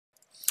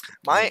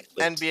My Like,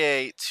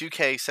 NBA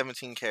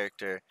 2K17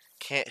 character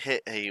can't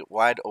hit a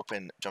wide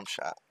open jump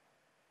shot.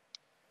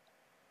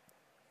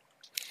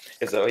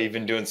 is that why you've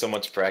been doing so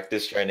much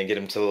practice trying to get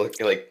him to look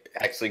like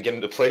actually get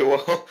him to play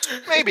well?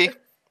 Maybe.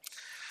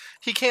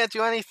 He can't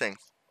do anything.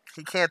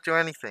 He can't do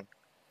anything.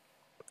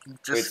 He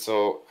Wait, just,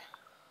 so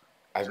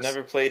I've just.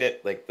 never played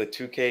it like the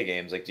 2K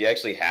games. Like, do you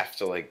actually have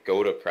to like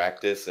go to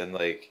practice and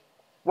like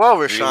Well,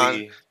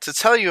 Rashawn, really? to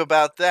tell you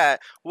about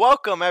that,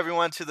 welcome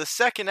everyone to the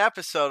second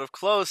episode of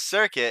Closed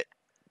Circuit.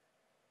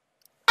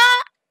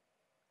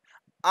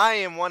 I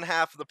am one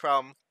half of the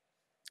problem.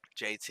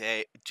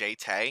 JT,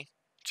 JT,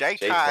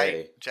 JT,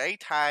 JK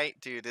JT,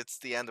 dude, it's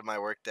the end of my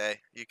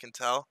workday. You can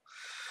tell.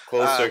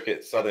 Closed Uh,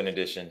 Circuit Southern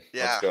Edition. Let's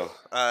yeah. go.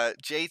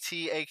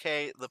 JT,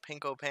 aka the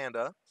Pinko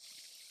Panda,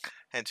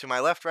 and to my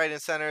left, right,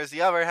 and center is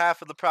the other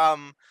half of the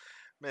problem,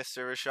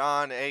 Mr.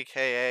 Rashawn,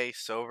 aka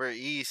Sober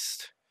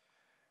East.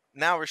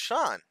 Now,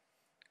 Rashawn,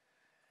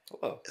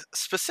 Hello.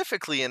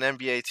 specifically in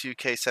NBA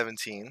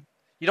 2K17,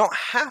 you don't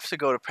have to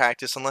go to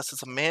practice unless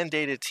it's a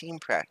mandated team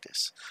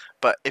practice.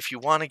 But if you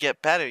want to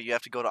get better, you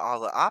have to go to all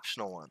the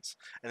optional ones.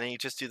 And then you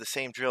just do the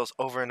same drills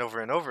over and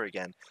over and over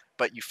again.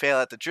 But you fail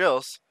at the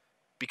drills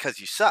because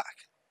you suck.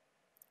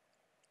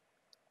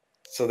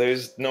 So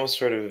there's no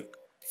sort of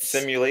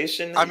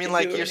simulation that I you mean, can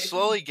do like, or you're anything?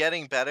 slowly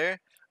getting better,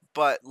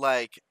 but,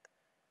 like,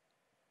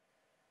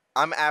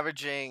 I'm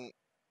averaging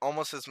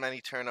almost as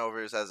many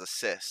turnovers as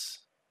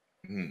assists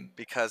Hmm.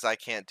 because I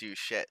can't do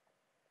shit.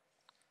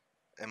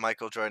 And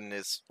Michael Jordan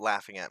is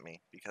laughing at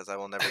me because I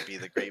will never be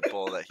the great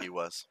bull that he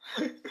was.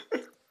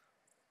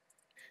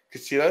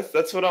 Cause see,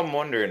 that's what I'm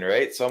wondering,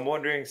 right? So I'm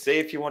wondering, say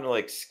if you want to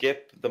like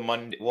skip the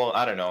Monday, well,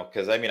 I don't know,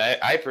 because I mean,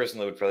 I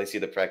personally would probably see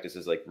the practice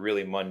as like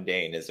really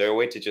mundane. Is there a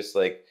way to just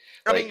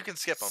I mean, you like can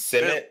skip them.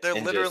 sim it They're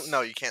and literally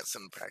no, just you can't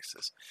sim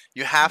practices.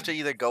 You have to hmm,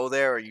 either go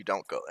there or you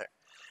don't go there,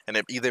 and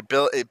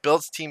it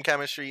builds team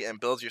chemistry and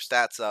builds your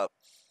stats up,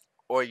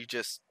 or you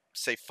just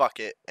say fuck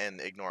it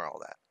and ignore all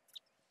that.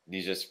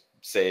 you just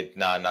say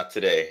nah, not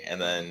today, and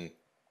Mm-hmm. then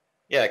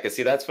yeah, cause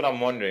see, that's what I'm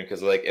wondering.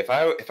 Cause like if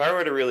I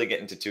were to really get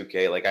into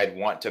 2K, like I'd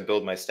want to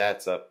build my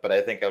stats up, but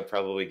I think I would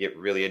probably get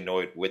really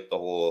annoyed with the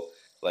whole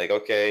like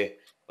okay,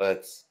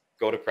 let's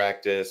go to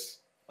practice,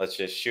 let's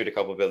just shoot a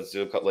couple builds,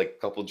 do a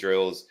couple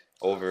drills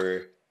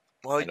over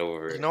Well, and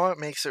you over. know what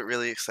makes it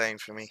really exciting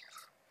for me?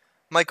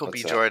 Michael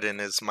What's B. that? Jordan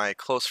is my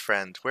close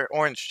friend. We're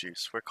orange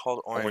juice. We're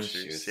called orange Orange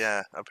juice. juice.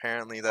 Yeah,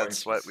 apparently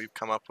that's Orange what juice. we've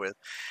come up with.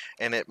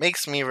 And it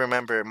makes me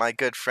remember my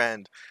good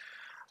friend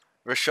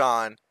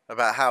Rashawn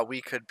about how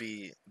we could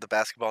be the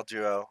basketball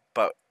duo,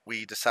 but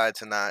we decide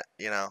to not,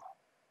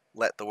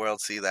 let the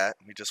world see that.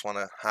 We just want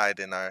to hide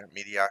in our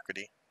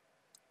mediocrity.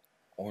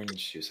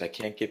 Orange juice. I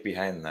can't get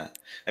behind that.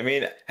 I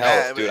mean,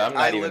 hell, dude,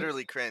 I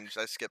literally cringed.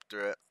 I skipped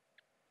through it.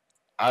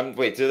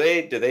 wait, do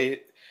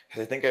they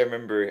 'cause I think I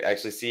remember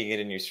actually seeing it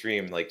in your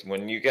stream. Like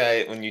when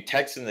you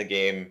text in the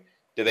game,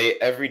 do they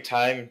every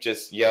time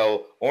just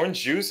yell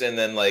orange juice and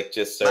then like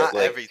just start Not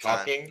like every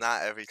time. talking?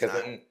 Not every Because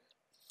time.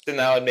 then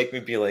that would make me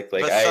be like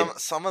But I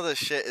some of the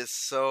shit is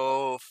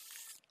so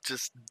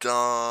just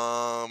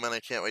dumb, and I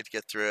can't wait to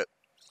get through it.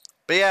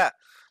 But yeah,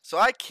 so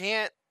I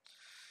can't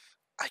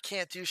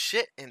do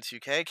shit in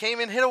 2K. I can't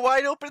even hit a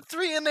wide open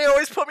three, and they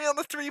always put me on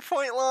the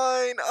 3-point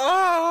line.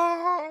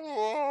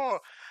 Oh,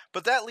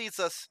 but that leads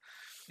us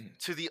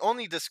to the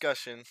only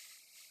discussion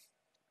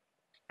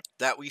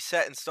that we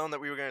set in stone that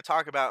we were going to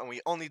talk about, and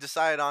we only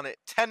decided on it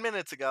 10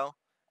 minutes ago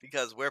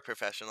because we're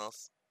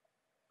professionals.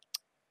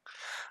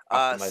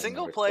 optimizing the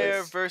Single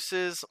player workplace.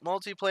 versus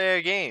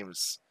multiplayer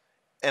games.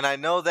 And I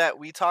know that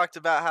we talked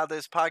about how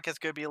this podcast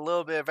could be a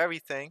little bit of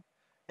everything,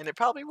 and it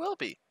probably will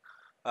be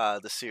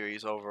the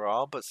series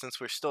overall. But since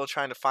we're still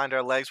trying to find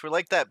our legs, we're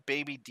like that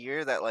baby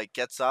deer that like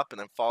gets up and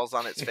then falls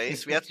on its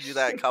face. We have to do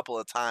that a couple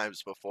of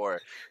times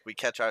before we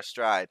catch our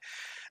stride.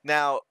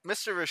 Now,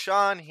 Mr.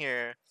 Rashawn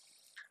here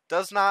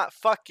does not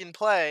fucking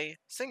play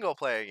single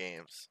player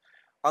games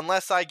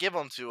unless I give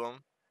them to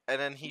him. And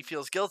then he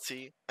feels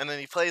guilty, and then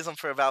he plays them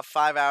for about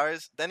 5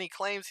 hours. Then he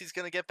claims he's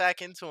going to get back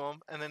into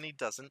them, and then he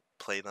doesn't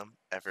play them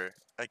ever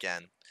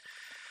again.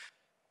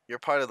 You're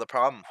part of the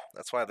problem.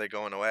 That's why they're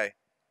going away.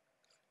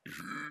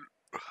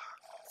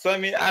 So I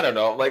mean, I don't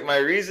know. Like my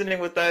reasoning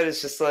with that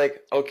is just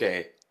like,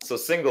 okay, so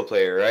single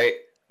player, right?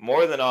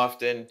 More than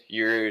often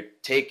you're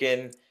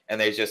taken and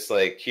they just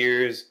like,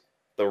 here's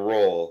the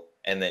role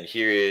and then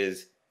here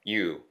is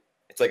you.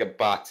 It's like a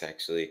box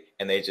actually,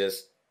 and they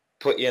just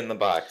put you in the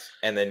box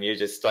and then you're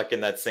just stuck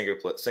in that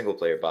single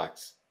player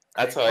box.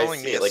 Are That's you how I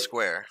calling see me it. a Like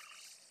square?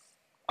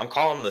 I'm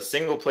calling the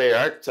single player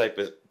archetype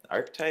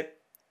archetype.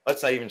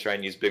 Let's not even try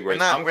and use big We're words.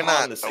 not I'm we're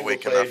calling not the single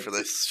awake enough player. for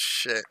this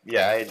shit.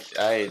 Yeah,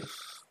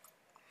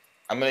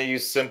 I'm gonna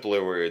use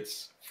simpler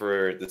words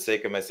for the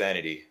sake of my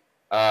sanity.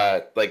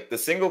 Like the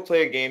single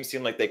player games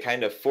seem like they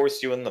kind of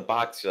force you in the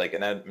box, like,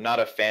 and I'm not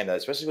a fan of that,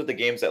 especially with the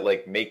games that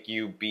like make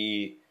you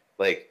be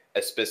like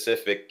a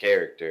specific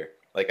character.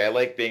 Like I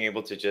like being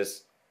able to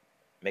just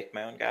make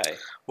my own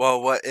guy.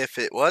 Well, what if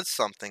it was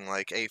something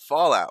like a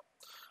Fallout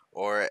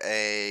or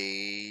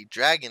a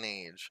Dragon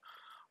Age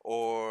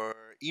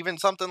or even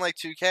something like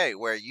 2K,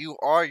 where you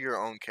are your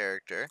own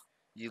character.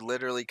 You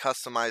literally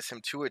customize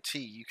him to a T.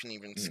 You can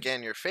even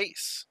scan your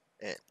face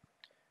in,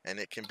 and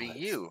it can be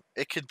you.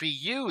 It could be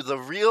you, the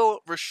real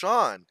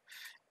Rashawn,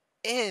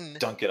 in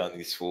Dunk it on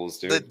these fools,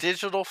 the dude.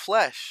 digital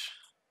flesh.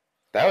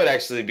 That would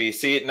actually be,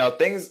 see, now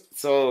things,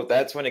 so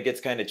that's when it gets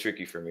kind of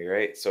tricky for me,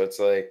 right? So it's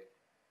like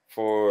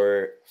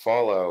for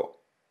Fallout,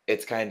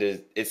 it's kind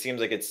of, it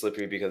seems like it's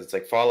slippery because it's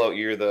like Fallout,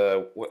 you're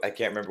the, I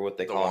can't remember what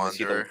they The call him. Is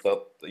he Wanderer.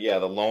 yeah,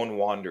 the lone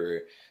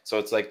wanderer. So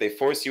it's like they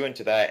force you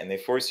into that, and they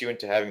force you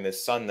into having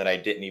this son that I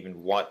didn't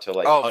even want to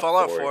like Oh, hunt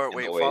Fallout for 4. in the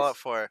Wait, ways. Fallout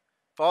 4.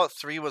 Fallout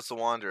 3 was the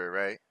Wanderer,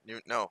 right?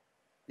 No.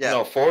 Yeah.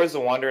 No, 4 is the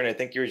wanderer, and I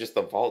think you were just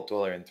the vault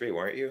dweller in 3,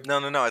 weren't you? No.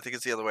 I think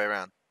it's the other way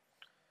around.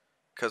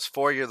 Because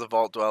 4, you're the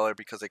Vault Dweller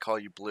because they call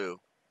you Blue.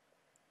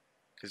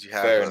 Because you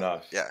have Fair a.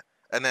 enough. Yeah.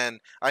 And then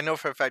I know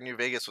for a fact New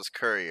Vegas was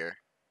Courier.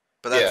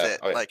 But that's Yeah. it.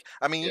 Oh, yeah. Like,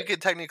 I mean, Yeah. you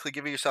could technically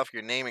give yourself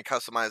your name and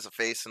customize the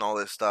face and all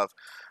this stuff.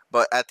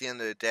 But at the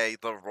end of the day,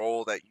 the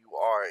role that you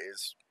are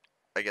is,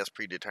 I guess,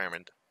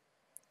 predetermined.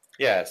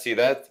 Yeah, see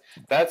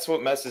that's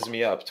what messes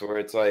me up to where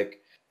it's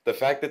like the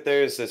fact that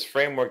there's this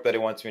framework that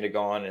it wants me to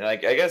go on, and I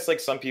guess like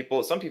some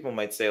people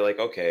might say like,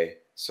 okay,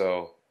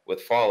 so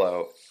with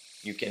Fallout,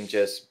 you can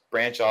just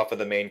branch off of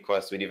the main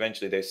quest, but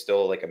eventually there's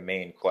still like a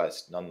main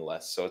quest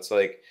nonetheless. So it's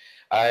like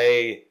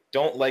I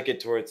don't like it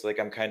to where it's like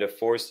I'm kind of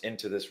forced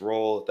into this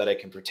role that I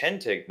can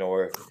pretend to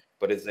ignore,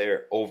 but is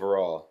there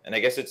overall. And I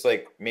guess it's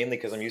like mainly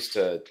because I'm used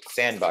to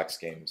sandbox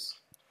games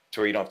to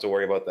where you don't have to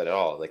worry about that at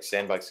all. Like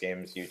sandbox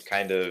games, you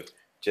kind of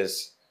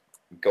just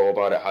go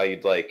about it how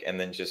you'd like and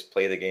then just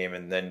play the game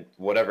and then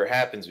whatever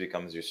happens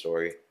becomes your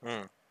story.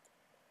 Mm.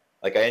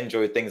 Like I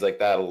enjoy things like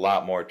that a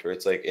lot more to where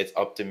it's like it's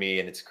up to me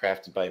and it's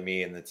crafted by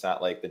me and it's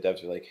not like the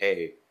devs are like,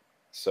 hey,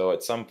 so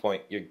at some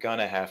point you're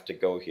gonna have to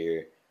go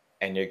here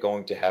and you're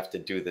going to have to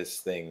do this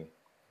thing.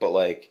 But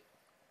like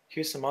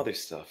here's some other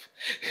stuff.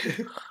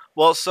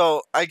 Well,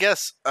 so I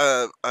guess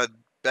a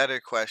better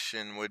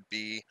question would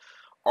be,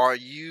 are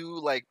you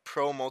like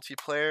pro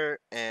multiplayer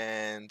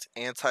and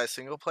anti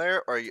single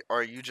player, or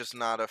are you just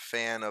not a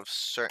fan of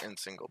certain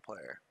single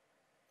player?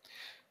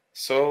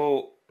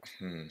 So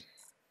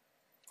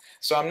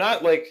so I'm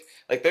not like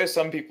there's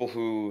some people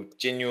who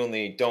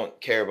genuinely don't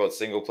care about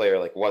single player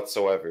like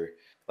whatsoever.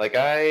 Like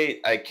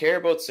I care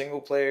about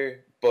single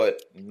player,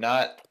 but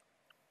not,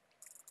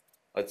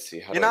 let's see,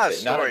 how You're do I not a say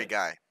it? Not story an,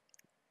 guy,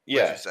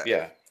 would you yeah, say?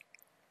 yeah.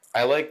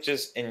 I like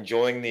just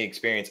enjoying the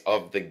experience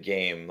of the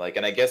game. Like,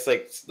 and I guess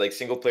like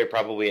single player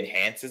probably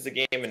enhances the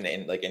game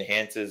and like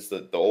enhances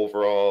the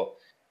overall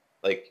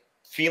like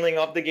feeling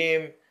of the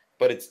game,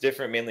 but it's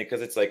different mainly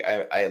because it's like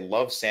I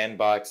love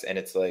sandbox and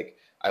it's like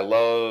I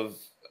love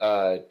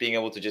being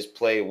able to just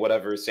play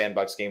whatever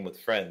sandbox game with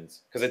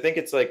friends because I think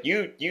it's like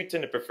you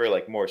tend to prefer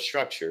like more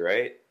structure,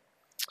 right?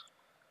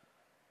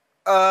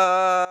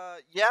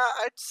 Yeah,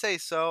 I'd say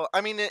so.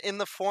 I mean, in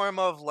the form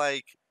of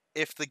like,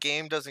 if the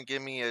game doesn't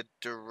give me a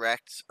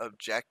direct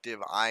objective,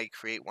 I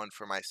create one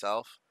for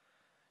myself.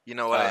 You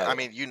know what I Yeah,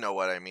 mean, you know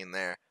what I mean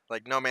there.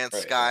 Like No Man's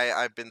right, right. Sky,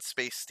 I've been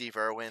Space Steve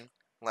Irwin,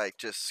 like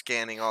just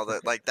scanning all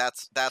the like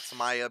that's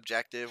my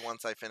objective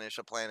once I finish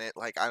a planet.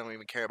 Like I don't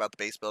even care about the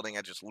base building,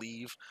 I just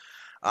leave.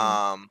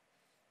 Hmm. Um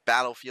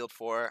Battlefield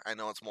 4, I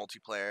know it's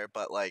multiplayer,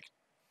 but like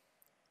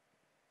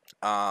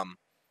um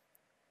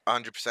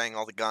 100%ing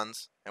all the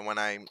guns, and when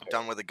I'm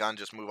done with the gun,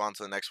 just move on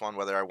to the next one,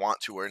 whether I want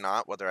to or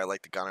not, whether I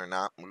like the gun or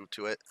not, move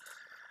to it.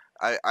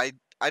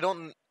 I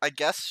don't, I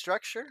guess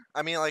structure.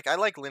 I mean, like I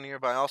like linear,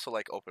 but I also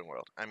like open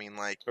world. I mean,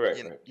 like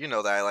Right, right. you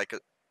know that I like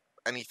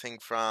anything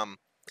from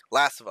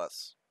Last of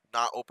Us,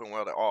 not open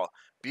world at all.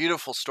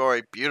 Beautiful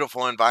story,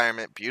 beautiful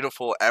environment,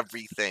 beautiful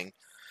everything.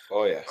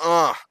 Oh yeah,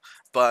 Ugh.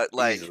 But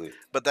like, easily.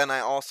 but then I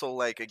also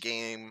like a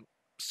game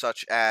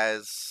such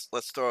as,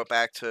 let's throw it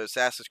back to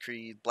Assassin's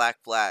Creed Black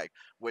Flag,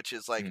 which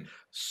is like Hmm.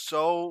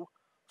 so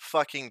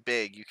fucking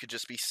big. You could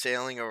just be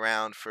sailing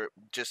around for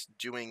just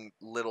doing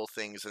little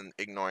things and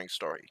ignoring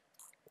story.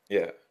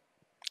 Yeah.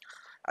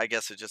 I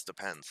guess it just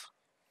depends.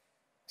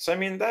 So I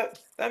mean that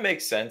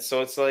makes sense.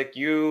 So it's like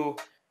you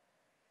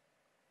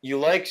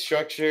like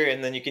structure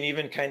and then you can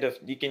even kind of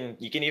you can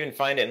even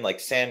find it in like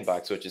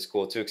sandbox, which is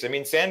cool too because I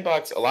mean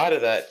sandbox, a lot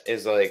of that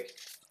is like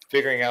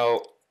figuring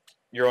out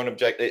your own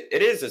objective.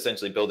 It is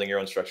essentially building your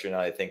own structure now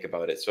that I think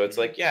about it. So it's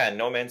Hmm. like, yeah, in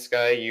No Man's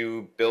Sky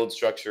you build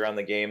structure on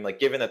the game, like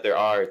given that there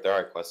are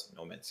quests in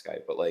No Man's Sky,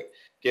 but like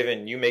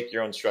given you make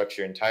your own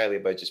structure entirely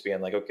by just being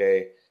like,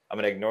 okay, I'm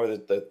gonna ignore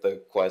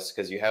the quest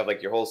because you have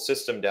like your whole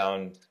system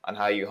down on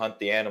how you hunt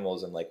the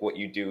animals and like what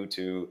you do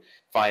to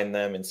find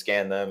them and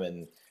scan them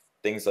and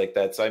things like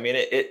that. So I mean,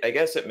 it I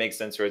guess it makes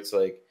sense where it's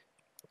like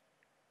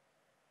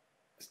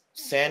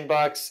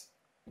sandbox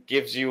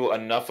gives you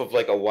enough of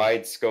like a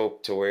wide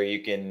scope to where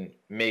you can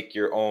make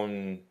your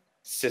own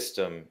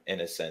system in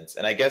a sense.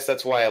 And I guess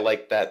that's why I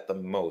like that the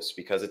most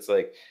because it's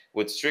like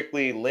with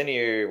strictly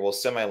linear, well,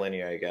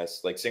 semi-linear, I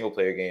guess, like single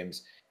player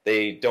games,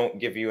 they don't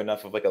give you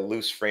enough of like a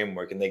loose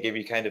framework and they give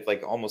you kind of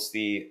like almost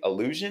the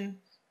illusion,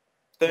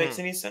 if that Hmm. makes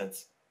any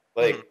sense.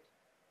 Hmm. Like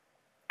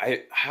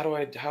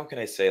how can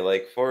I say,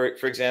 like, for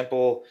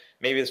example,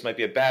 maybe this might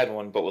be a bad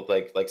one, but with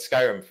like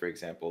Skyrim, for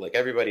example, like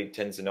everybody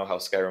tends to know how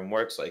Skyrim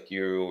works. Like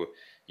you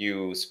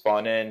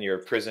spawn in, you're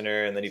a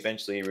prisoner, and then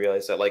eventually you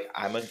realize that like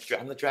I'm the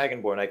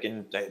Dragonborn.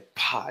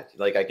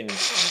 Like I can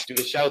do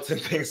the shouts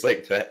and things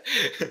like that.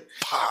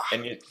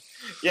 And you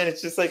yeah, and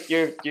it's just like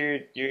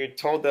you're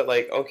told that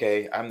like,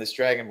 okay, I'm this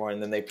Dragonborn,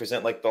 and then they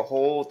present like the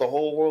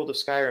whole world of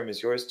Skyrim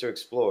is yours to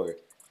explore.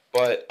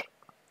 But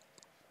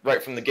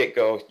right from the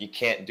get-go, you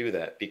can't do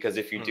that, because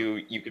if you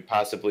do, you could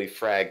possibly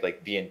frag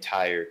like the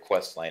entire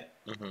quest line,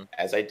 Mm-hmm.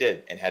 as I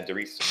did and had to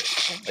resubmit.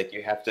 Like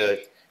you have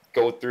to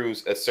go through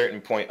a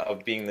certain point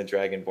of being the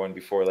Dragonborn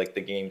before like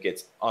the game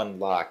gets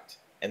unlocked,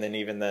 and then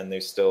even then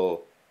there's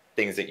still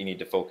things that you need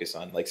to focus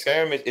on. Like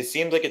Skyrim, it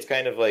seems like it's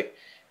kind of like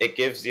it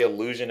gives the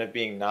illusion of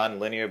being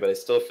non-linear, but I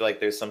still feel like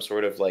there's some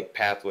sort of like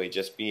pathway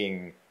just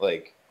being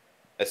like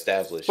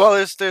Well, established.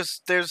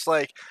 there's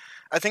like,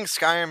 I think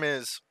Skyrim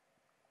is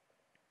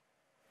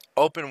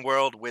open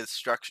world with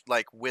structure,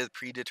 like with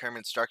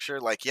predetermined structure.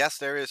 Like, yes,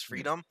 there is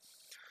Mm. freedom,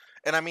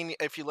 and I mean,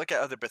 if you look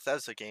at other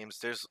Bethesda games,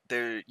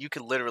 there you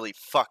could literally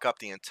fuck up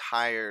the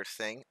entire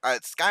thing.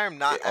 Skyrim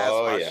not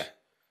as Oh yeah, much.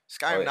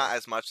 oh Skyrim yeah. not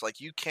as much. Like,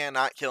 you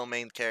cannot kill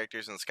main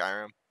characters in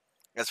Skyrim,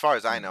 as far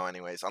as I Mm. know,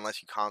 anyways,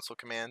 unless you console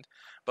command.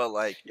 But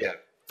like, Yeah,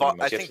 pretty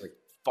I much. You have think to like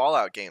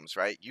Fallout games,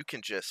 right? You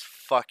can just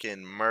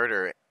fucking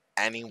murder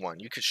anyone.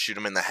 You could shoot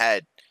them in the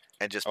head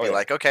and just oh be yeah.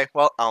 like, okay,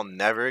 well, I'll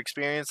never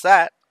experience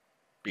that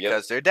Yep.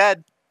 because they're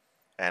dead,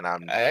 and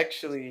I'm. I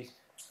actually,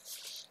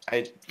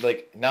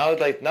 now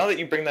that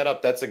you bring that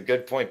up, that's a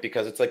good point,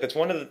 because it's like that's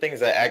one of the things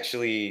that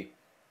actually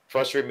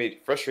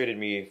frustrated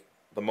me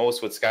the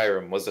most with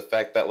Skyrim, was the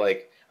fact that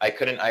like I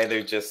couldn't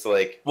either just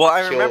like Well,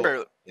 I kill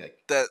remember like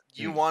that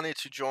you mm, wanted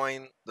to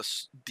join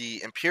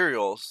the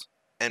Imperials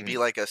and be mm,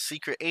 like a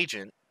secret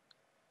agent,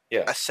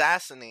 yeah,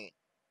 assassinate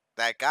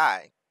that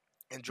guy,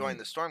 and join mm,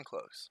 the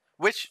Stormcloaks,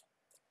 which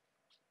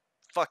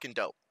fucking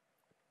dope.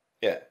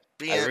 yeah.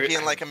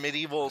 Being like a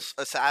medieval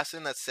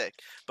assassin, that's sick.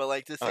 But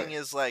like the Oh yeah, thing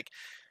is, like,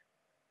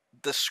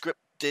 the script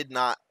did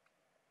not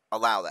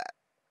allow that.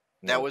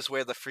 That no, was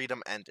where the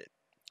freedom ended.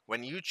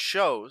 When you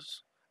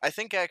chose, I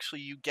think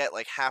actually you get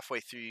like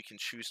halfway through, you can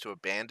choose to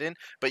abandon,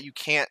 but you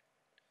can't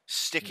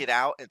stick mm, it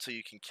out until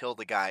you can kill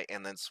the guy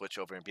and then switch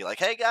over and be like,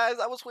 "Hey guys,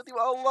 I was with you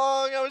all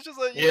along. I was just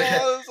letting you know." yeah.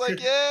 I was like,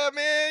 "Yeah,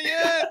 man,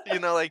 yeah,"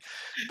 like,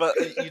 but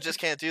you just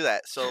can't do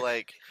that. So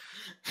like,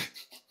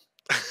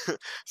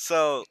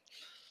 so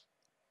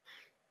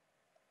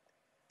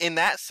in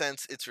that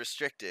sense, it's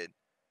restricted.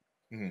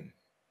 Mm,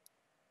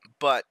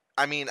 But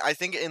I mean, I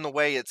think in the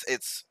way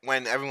it's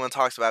when everyone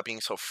talks about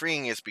being so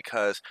freeing is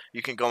because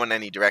you can go in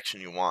any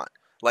direction you want.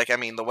 Like, I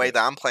mean, the way yeah,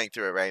 that I'm playing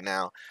through it right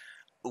now,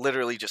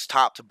 literally just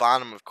top to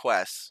bottom of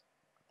quests,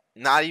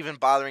 not even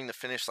bothering to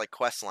finish like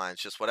quest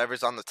lines, just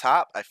whatever's on the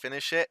top, I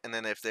finish it, and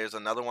then if there's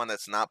another one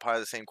that's not part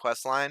of the same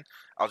quest line,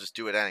 I'll just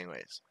do it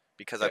anyways.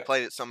 Because I yeah,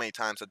 played it so many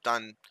times, I've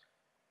done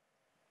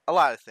a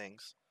lot of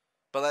things.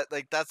 But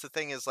like that's the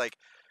thing is like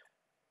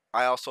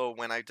I also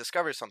when I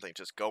discover something,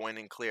 just go in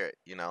and clear it,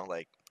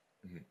 like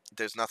mm.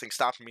 there's nothing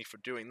stopping me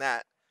from doing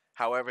that.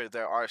 However,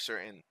 there are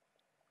certain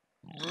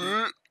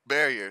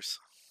barriers.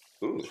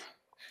 Ooh.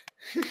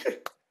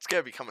 It's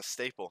gonna become a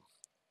staple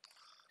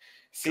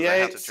because See, I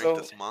have I to drink so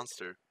this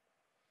monster.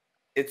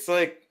 it's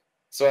like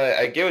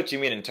I get what you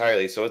mean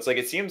entirely. So it's like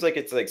it seems like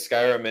it's like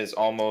Skyrim is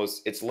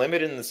almost it's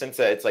limited in the sense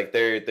that it's like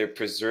they're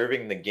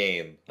preserving the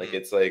game. Like Mm.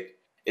 it's like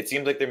it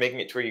seems like they're making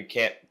it to where you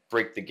can't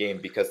break the game,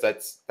 because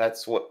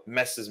that's what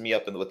messes me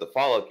up with the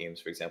Fallout games,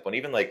 for example, and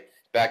even like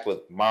back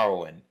with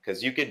Morrowind,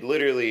 because you could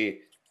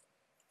literally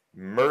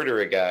murder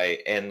a guy,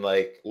 and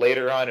like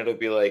later on it'll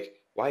be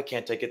like, why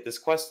can't I get this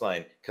quest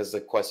line? Because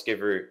the quest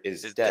giver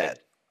is Is dead. dead.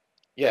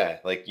 Yeah,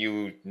 like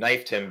you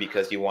knifed him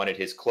because you wanted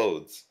his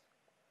clothes,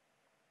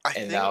 I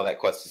and think now that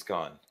quest is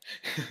gone.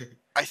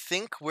 I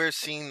think we're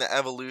seeing the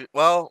evolution.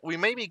 Well, we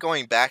may be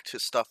going back to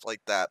stuff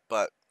like that,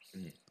 but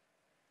Mm,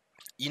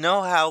 you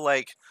know how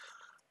like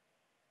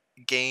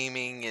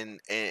gaming and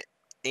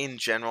in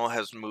general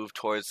has moved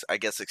towards, I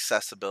guess,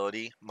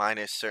 accessibility,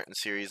 minus certain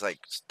series like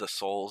the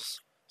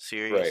Souls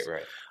right, series.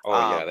 right. Oh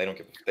yeah, Um, they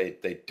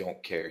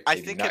don't care. I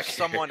They do think not if care.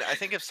 someone, I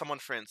think if someone,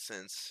 for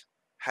instance,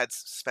 had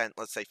spent,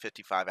 let's say,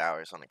 55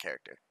 hours on a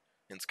character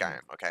in Mm,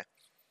 Skyrim, okay,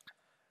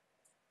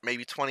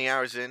 maybe 20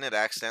 hours in, it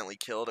accidentally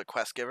killed a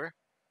quest giver,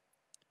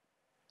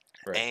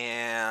 right.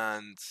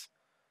 and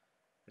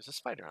there's a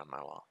spider on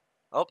my wall.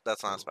 Oh,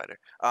 that's not a Ooh, spider.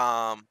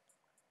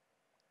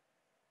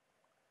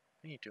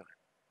 What are you doing?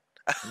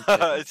 I'm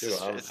checking It's too.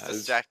 just it's I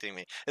was distracting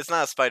me. It's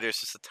not a spider.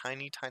 It's just a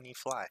tiny, tiny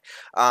fly.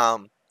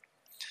 Um,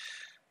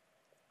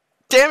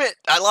 damn it!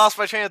 I lost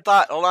my train of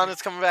thought. Hold on,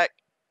 it's coming back.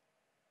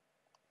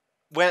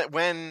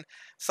 When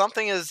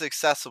something is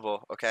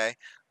accessible, okay,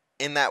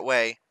 in that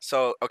way.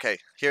 So okay,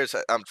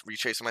 I'm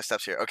retracing my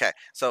steps here. Okay,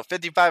 so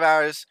 55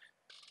 hours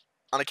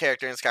on a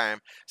character in Skyrim.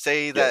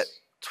 Say that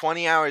yes.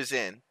 20 hours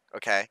in.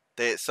 Okay,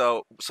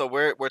 so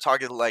we're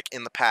talking like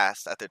in the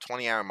past at their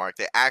 20-hour mark,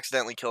 they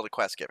accidentally killed a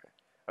quest giver.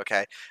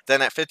 Okay.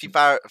 Then at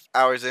 55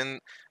 hours in,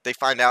 they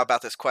find out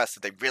about this quest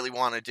that they really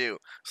want to do.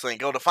 So they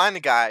go to find the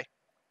guy,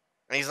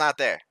 and he's not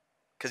there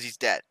because he's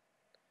dead.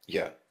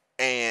 Yeah.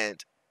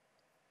 And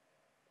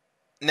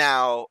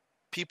now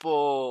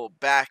people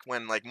back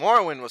when like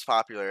Morrowind was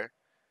popular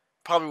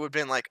probably would have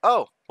been like,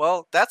 oh,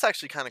 well, that's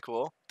actually kind of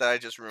cool that I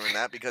just ruined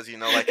that because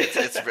like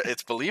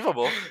it's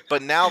believable.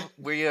 But now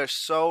we are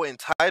so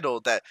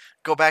entitled that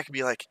go back and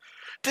be like,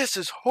 this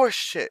is horse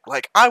shit.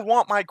 Like I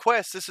want my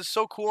quest. This is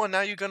so cool, and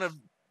now you're gonna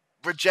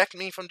reject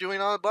me from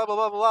doing all blah blah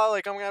blah blah.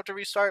 Like I'm gonna have to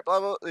restart blah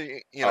blah.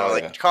 Oh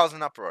Like yeah. cause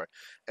an uproar.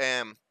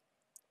 And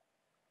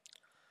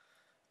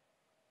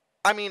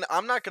I mean,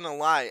 I'm not gonna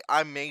lie.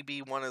 I may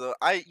be one of the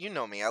you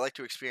know me. I like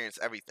to experience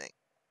everything.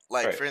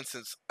 Like Right. for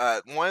instance,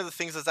 one of the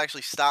things that's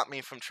actually stopped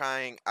me from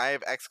trying. I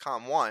have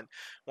XCOM 1.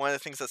 One of the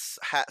things that's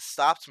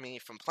stopped me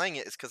from playing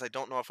it is because I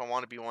don't know if I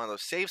want to be one of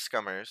those save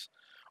scummers,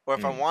 or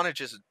if I Mm. want to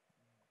just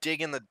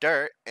dig in the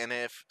dirt and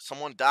if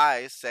someone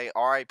dies, say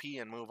R.I.P.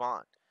 and move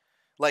on.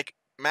 Like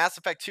Mass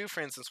Effect 2,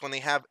 for instance, when they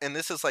have, and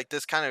this is like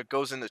this kind of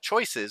goes into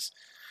choices.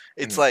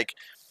 It's Mm. like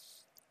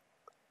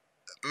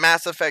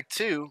Mass Effect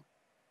 2.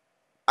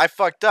 I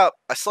fucked up.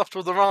 I slept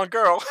with the wrong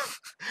girl,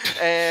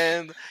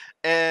 and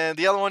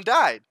the other one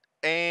died,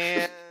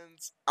 and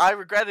I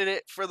regretted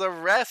it for the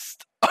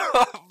rest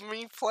of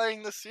me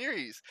playing the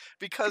series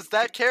because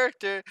that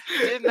character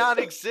did not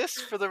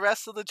exist for the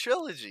rest of the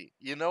trilogy.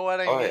 You know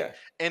what I Oh mean? yeah.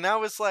 And I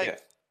was like, Yeah.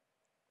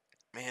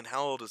 man,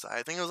 how old was I?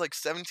 I think I was like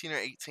 17 or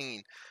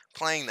 18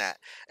 playing that,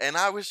 and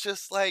I was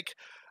just like,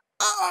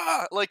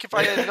 ah, like if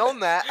I had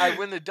known that, I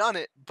wouldn't have done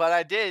it, but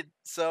I did.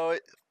 So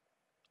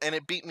and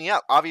it beat me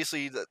up.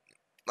 Obviously,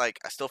 like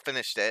I still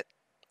finished it.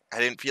 I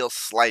didn't feel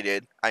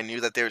slighted. I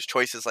knew that there's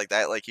choices like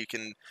that. Like you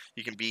can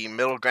be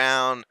middle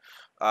ground.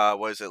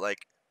 What is it like?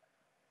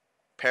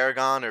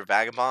 Paragon or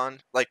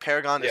Vagabond? Like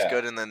Paragon is Yeah.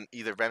 good, and then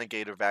either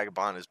Renegade or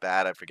Vagabond is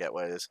bad. I forget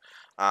what it is.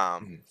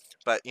 Mm.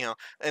 But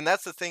and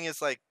that's the thing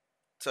is like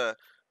to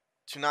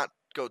not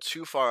go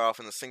too far off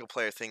in the single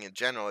player thing in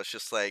general. It's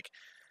just like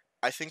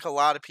I think a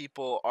lot of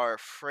people are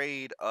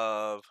afraid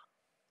of.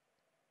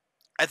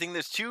 I think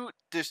there's two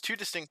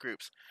distinct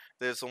groups.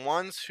 There's the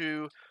ones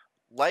who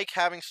like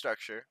having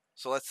structure.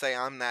 So let's say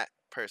I'm that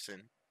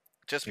person.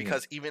 Just Mm.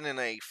 because even in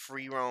a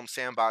free roam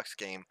sandbox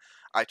game,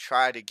 I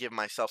try to give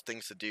myself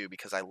things to do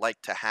because I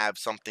like to have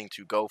something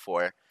to go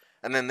for.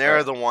 And then there are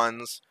Right. the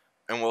ones,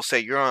 and we'll say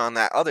you're on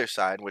that other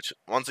side, which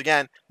once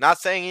again, not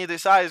saying either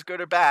side is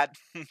good or bad.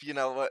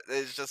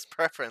 It's just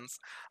preference.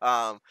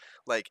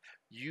 Like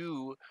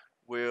you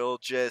will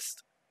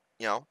just,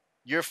 you know,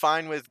 you're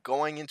fine with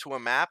going into a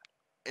map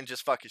and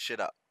just fucking shit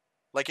up.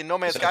 Like in No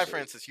Man's Sky, for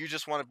Essentially. instance, you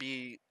just want to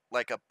be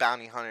like a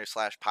bounty hunter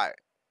slash pirate.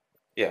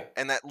 Yeah.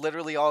 And that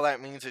literally all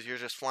that means is you're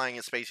just flying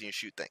in space and you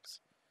shoot things.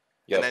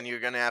 And Yep. then you're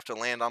going to have to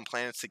land on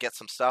planets to get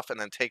some stuff and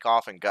then take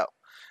off and go.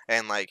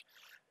 And like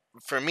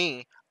for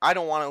me, I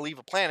don't want to leave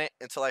a planet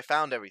until I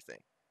found everything.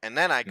 And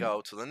then I Mm.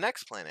 go to the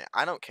next planet.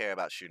 I don't care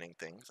about shooting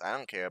things. I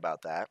don't care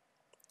about that.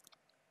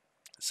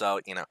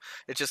 So,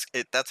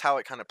 that's how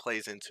it kind of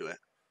plays into it.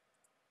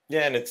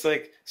 Yeah, and it's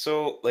like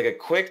so like a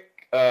quick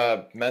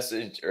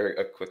message or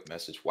a quick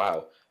message.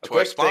 Wow. A To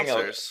our quick thing out.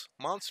 sponsors,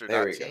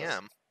 There we go.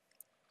 monster.tm.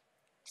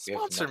 We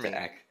have Sponsor enough to me.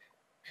 act.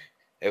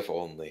 If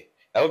only.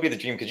 That would be the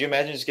dream. Could you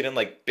imagine just getting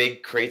like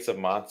big crates of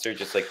Monster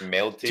just like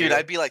mailed to Dude, you?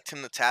 I'd be like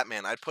Tim the Tap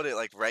Man. I'd put it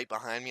like right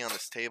behind me on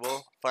this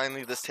table.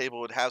 Finally, this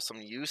table would have some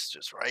use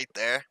just right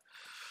there.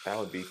 That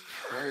would be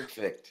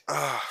perfect.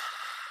 Ugh.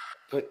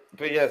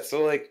 But yeah,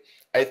 so like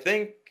I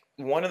think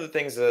one of the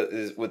things that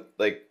is with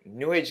like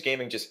new age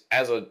gaming just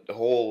as a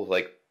whole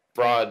like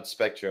broad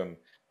spectrum,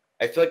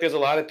 I feel like there's a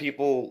lot of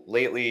people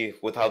lately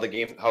with how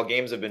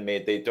games have been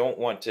made, they don't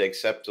want to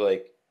accept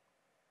like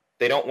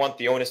they don't want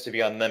the onus to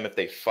be on them if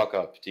they fuck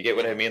up. Do you get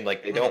what I Mhm. mean?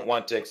 Like they don't Mhm.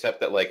 want to accept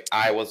that like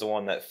I was the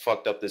one that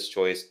fucked up this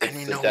choice. And It's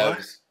you the know what?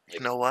 devs. You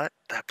Like know what?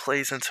 That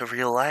plays into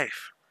real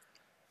life.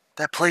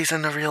 That plays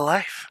into real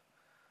life.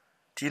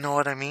 Do you know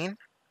what I mean?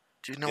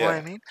 Do you know what I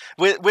yeah. mean?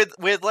 With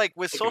Like,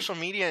 social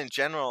media in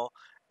general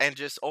and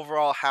just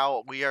overall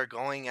how we are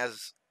going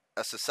as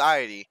a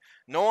society,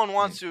 no one mm,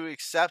 wants to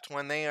accept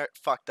when they are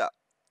fucked up.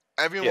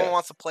 Everyone yeah.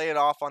 wants to play it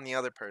off on the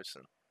other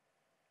person.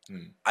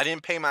 Mm, I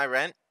didn't pay my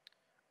rent.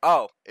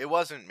 Oh, it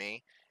wasn't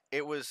me.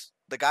 It was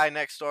the guy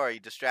next door. He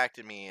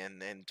distracted me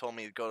and told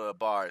me to go to a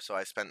bar, so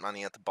I spent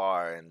money at the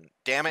bar. And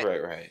damn it,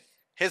 right, right.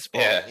 his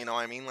fault. Yeah. You know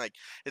what I mean? Like,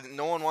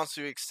 no one wants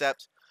to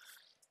accept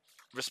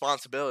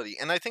responsibility.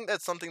 And I think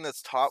that's something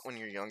that's taught when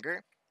you're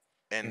younger.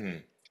 And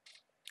Mm,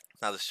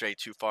 not to stray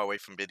too far away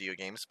from video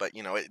games, but,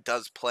 it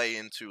does play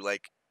into,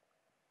 like,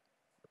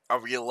 a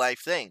real life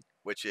thing,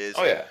 which is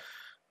oh yeah.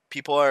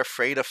 people are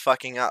afraid of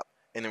fucking up.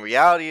 And the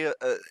reality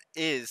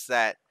is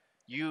that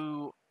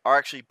you are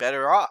actually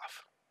better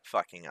off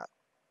fucking up.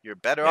 You're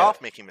better Yeah.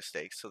 off making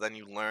mistakes, so then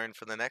you learn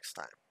for the next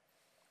time.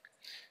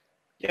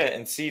 Yeah,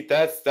 and see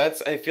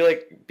that's I feel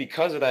like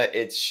because of that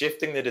it's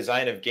shifting the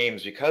design of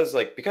games because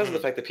of the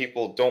Hmm. fact that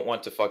people don't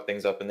want to fuck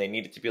things up and they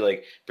need it to be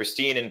like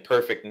pristine and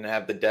perfect and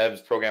have the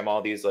devs program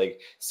all these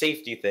like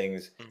safety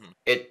things. Hmm.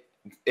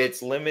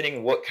 it's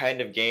limiting what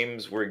kind of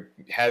games we're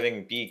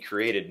having be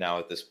created now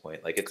at this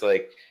point. Like it's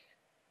like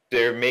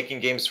they're making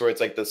games where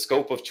it's like the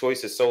scope of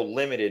choice is so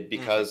limited Mm-hmm.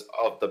 because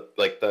of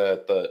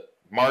the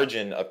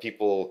margin of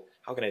people.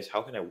 How can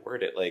I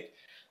word it? Like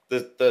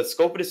the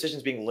scope of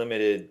decisions being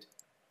limited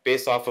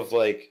based off of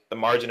like the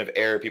margin of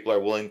error people are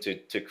willing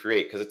to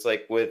create. Because it's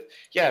like with,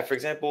 yeah, for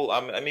example,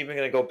 I'm even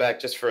gonna go back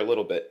just for a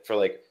little bit for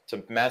like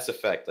to Mass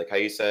Effect, like how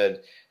you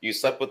said you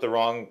slept with the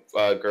wrong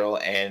girl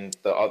and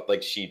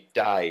like she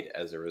died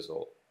as a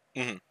result.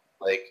 Mm-hmm.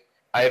 Like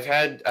I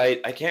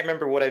can't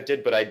remember what I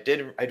did, but I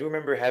do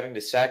remember having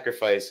to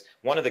sacrifice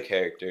one of the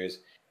characters,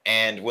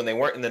 and when they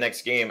weren't in the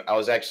next game, I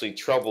was actually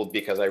troubled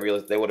because I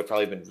realized they would have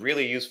probably been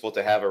really useful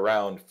to have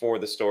around for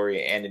the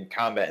story and in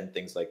combat and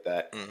things like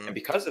that. Mm-hmm. And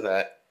because of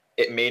that,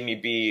 it made me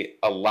be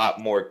a lot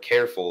more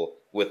careful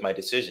with my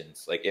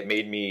decisions. Like it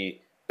made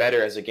me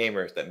better as a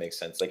gamer, if that makes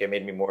sense. Like it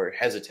made me more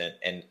hesitant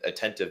and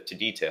attentive to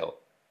detail.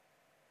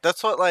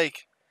 That's what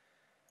like.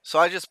 So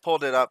I just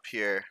pulled it up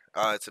here.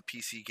 It's a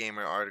PC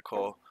Gamer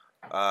article.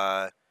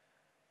 Uh,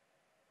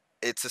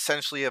 it's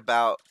essentially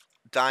about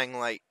Dying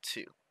Light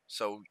 2.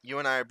 So you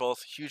and I are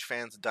both huge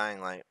fans of Dying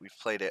Light. We've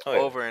played it Oh yeah.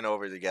 over and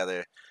over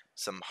together.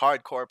 Some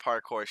hardcore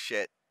parkour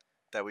shit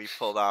that we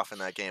pulled off in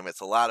that game.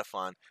 It's a lot of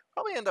fun.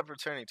 Probably end up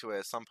returning to it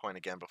at some point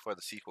again before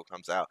the sequel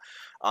comes out.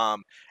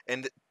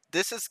 And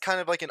this is kind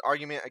of like an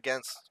argument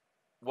against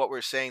what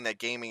we're saying that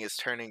gaming is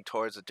turning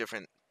towards a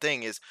different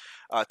thing. Is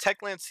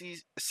Techland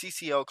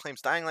CCO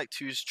claims Dying Light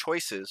 2's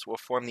choices will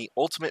form the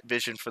ultimate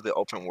vision for the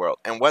open world.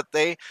 And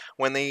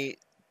when they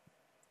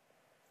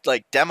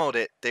like demoed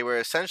it, they were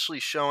essentially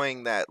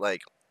showing that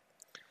like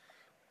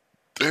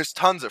there's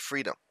tons of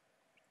freedom.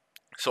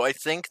 So I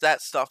think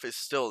that stuff is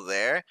still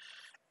there.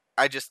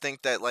 I just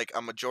think that like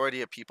a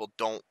majority of people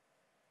don't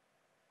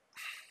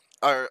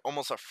are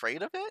almost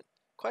afraid of it.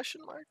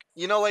 Question mark.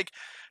 You know, like,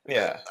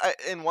 Yeah.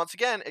 and once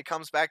again, it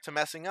comes back to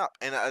messing up.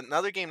 And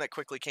another game that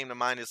quickly came to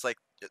mind is like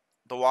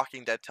the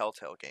Walking Dead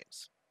Telltale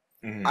games.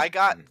 I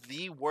got Mm-hmm.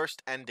 the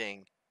worst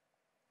ending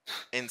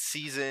in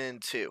season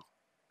 2.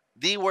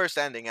 The worst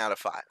ending out of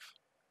 5.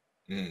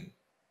 Mm.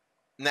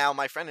 Now,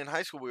 my friend in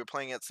high school, we were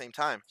playing at the same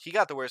time. He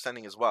got the worst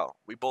ending as well.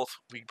 We both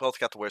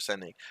got the worst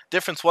ending.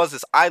 Difference was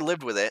is I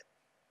lived with it.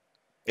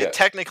 It Yeah.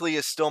 technically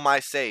is still my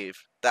save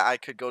that I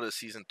could go to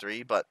season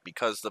 3, but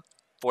because the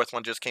 4th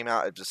one just came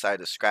out, I decided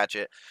to scratch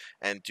it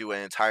and do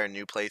an entire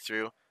new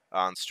playthrough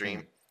on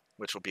stream, Mm.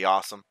 which will be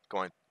awesome.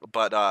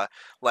 But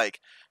like,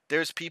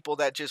 there's people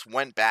that just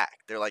went back.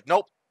 They're like,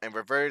 nope, and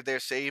reverted their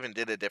save and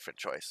did a different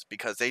choice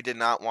because they did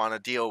not want to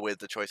deal with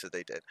the choice that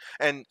they did.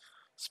 And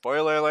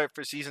spoiler alert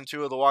for season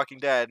 2 of The Walking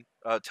Dead,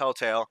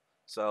 Telltale.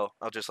 So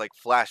I'll just like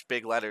flash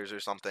big letters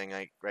or something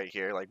like right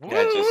here, like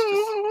Yeah,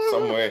 just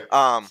somewhere,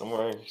 um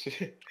somewhere.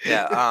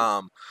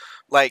 yeah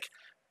like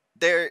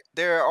there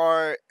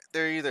are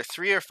either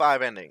 3 or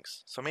 5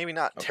 endings, so maybe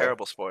not Okay.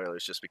 terrible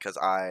spoilers just because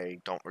I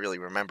don't really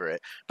remember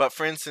it. But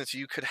for instance,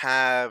 you could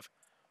have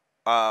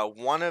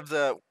one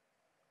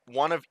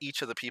of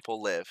each of the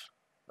people live,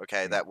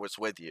 okay, Mm. that was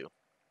with you,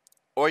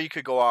 or you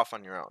could go off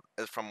on your own,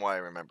 from what I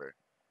remember.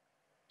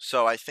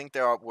 So I think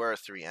were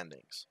 3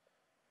 endings,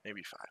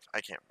 maybe 5.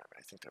 I can't remember.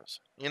 I think there was.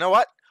 You know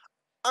what?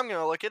 I'm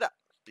gonna look it up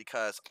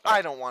because All I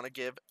right. don't want to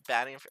give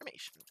bad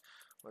information.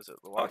 Was it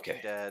The Walking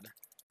Okay. Dead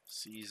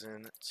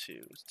season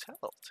 2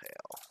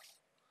 Telltale?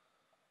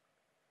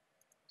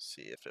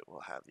 See if it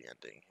will have the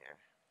ending here.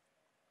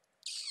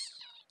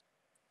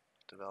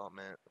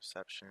 Development,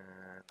 reception.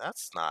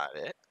 That's not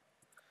it.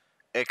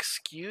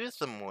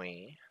 Excuse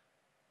me.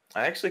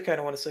 I actually kind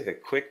of want to say like a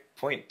quick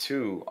point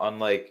too on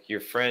like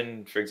your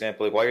friend, for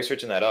example, like while you're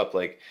searching that up,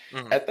 like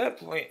Mm-hmm. at that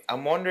point,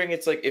 I'm wondering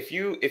it's like if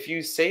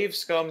you save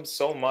scum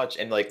so much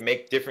and like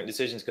make different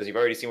decisions because you've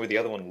already seen where the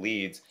other one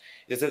leads,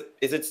 is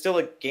it still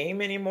a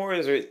game anymore, or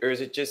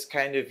is it just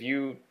kind of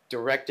you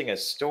directing a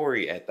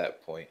story at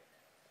that point?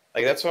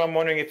 Like that's what I'm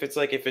wondering if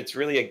it's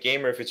really a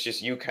game or if it's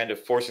just you kind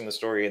of forcing the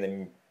story and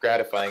then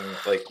gratifying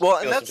like Well,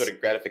 and feel some sort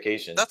of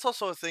gratification. that's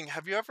also a thing.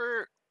 Have you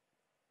ever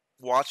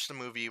watched a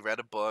movie, read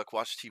a book,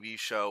 watched a TV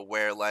show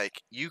where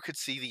like you could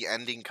see the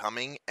ending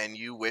coming and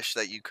you wish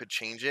that you could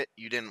change it?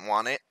 You didn't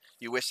want it.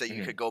 You wish that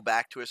you Hmm. could go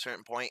back to a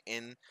certain point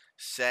in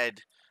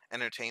said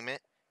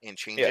entertainment and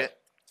change Yeah. it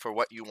for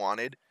what you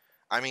wanted.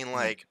 I mean, Hmm.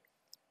 like,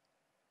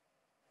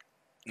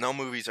 no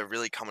movies are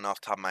really coming off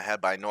the top of my head,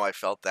 but I know I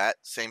felt that.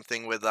 Same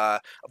thing with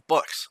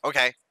books.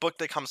 Okay, book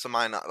that comes to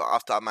mind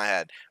off the top of my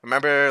head.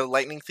 Remember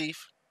Lightning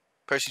Thief,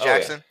 Percy Oh yeah.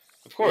 Jackson?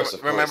 Of course,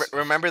 of course.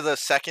 Remember the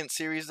second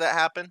series that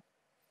happened?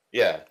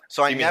 Yeah.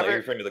 So I You mean like you're never.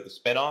 referring to like the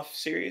spin-off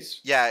series?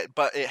 Yeah,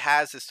 but it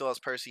still has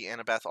Percy,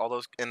 Annabeth, all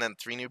those, and then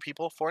 3 new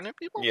people, 4 new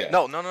people. Yeah.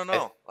 No, no, no, I,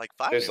 no, like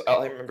 5 there's new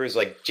all I people. remember is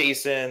like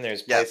Jason,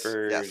 there's Yes,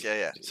 Piper, yes, yeah,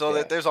 yeah. So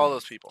yeah. there's all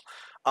those people.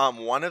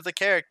 One of the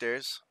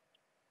characters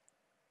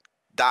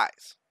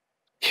dies.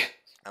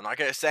 I'm not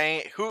gonna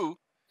say who,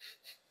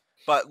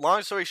 but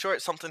long story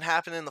short, something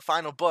happened in the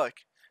final book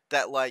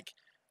that like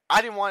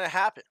I didn't want to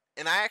happen.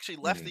 And I actually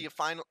left Mhm.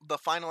 the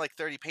final like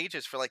 30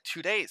 pages for like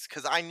 2 days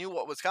because I knew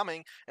what was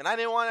coming and I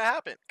didn't want it to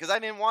happen because I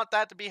didn't want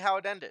that to be how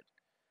it ended.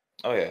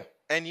 Oh yeah.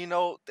 And you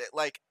know that,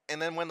 like, and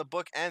then when the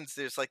book ends,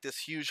 there's like this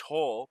huge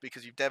hole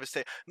because you've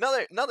devastated.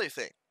 Another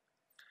thing,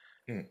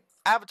 Hmm.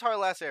 Avatar: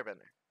 Last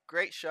Airbender,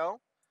 great show.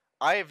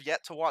 I have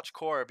yet to watch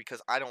Korra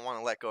because I don't want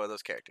to let go of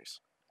those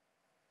characters.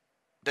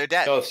 They're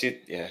dead. No, see,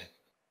 yeah,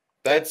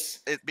 They're that's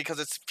because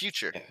it's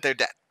future. yeah. They're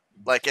dead.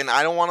 Like, and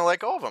I don't want to let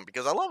go of them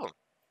because I love them.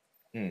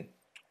 Hmm.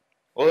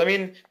 Well, I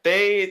mean,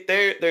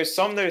 there's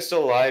some that are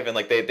still alive, and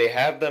like they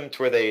have them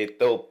to where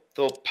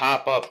they'll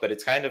pop up, but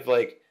it's kind of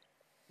like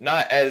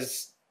not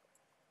as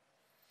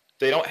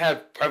they don't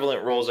have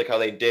prevalent roles like how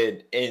they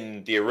did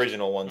in the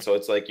original one. So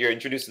it's like you're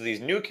introduced to these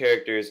new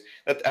characters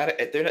that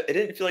it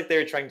didn't feel like they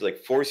were trying to like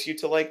force you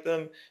to like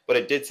them, but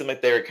it did seem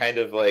like they were kind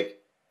of like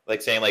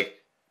saying like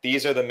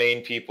these are the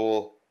main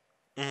people,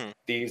 Mm-hmm.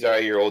 these are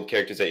your old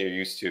characters that you're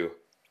used to.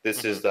 This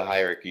Mm-hmm. is the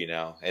hierarchy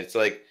now. It's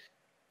like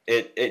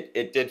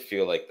it did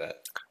feel like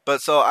that.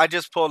 But so I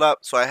just pulled up,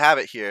 so I have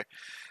it here.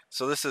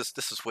 So this is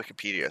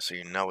Wikipedia, so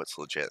you know it's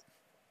legit.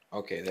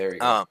 Okay, there we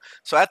go.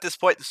 So at this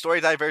point, the story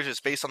diverges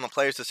based on the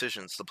player's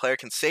decisions. The player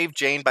can save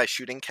Jane by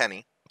shooting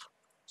Kenny.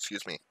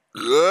 Excuse me.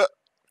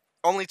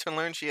 Only to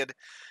learn she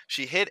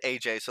hid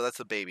AJ, so that's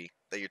the baby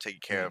that you're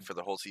taking care of for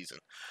the whole season,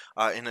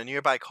 in a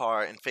nearby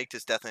car and faked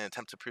his death in an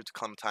attempt to prove to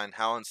Clementine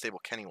how unstable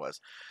Kenny was.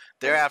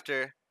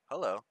 Thereafter,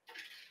 hello.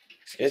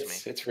 Excuse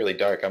me. It's really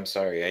dark. I'm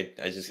sorry. I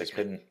just I Excuse me.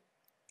 couldn't.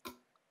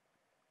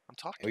 I'm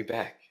talking. We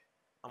back.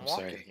 I'm I'm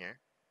walking sorry. here.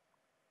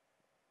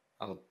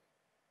 Oh,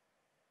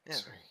 Yeah.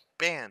 sorry.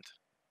 Banned.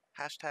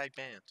 Hashtag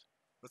banned.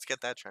 Let's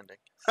get that trending.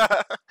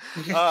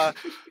 uh,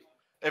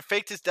 It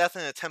faked his death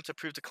in an attempt to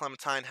prove to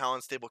Clementine how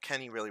unstable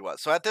Kenny really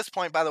was. So at this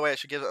point, by the way, I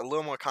should give a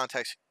little more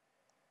context.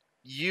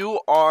 You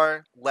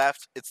are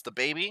left. It's the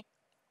baby,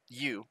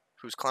 you,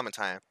 who's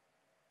Clementine,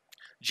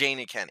 Jane,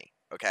 and Kenny.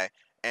 Okay,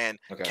 and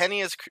okay.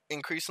 Kenny has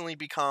increasingly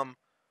become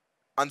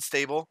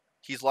unstable.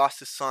 He's lost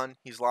his son.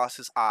 He's lost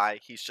his eye.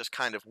 He's just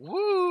kind of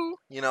woo.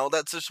 You know,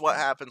 that's just what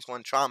happens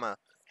when trauma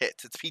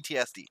hits. It's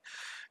PTSD.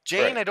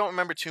 Jane, Right. I don't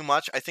remember too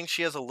much. I think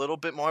she has a little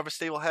bit more of a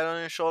stable head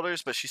on her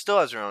shoulders, but she still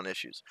has her own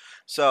issues.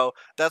 So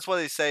that's why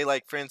they say,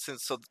 like, for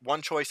instance, so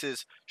one choice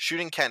is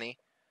shooting Kenny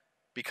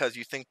because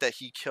you think that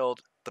he killed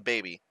the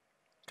baby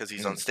because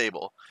he's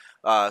unstable.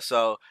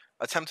 So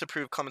attempt to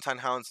prove Clementine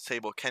how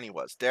unstable Kenny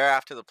was.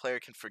 Thereafter, the player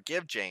can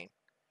forgive Jane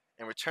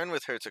and return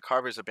with her to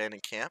Carver's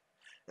abandoned camp,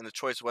 and has a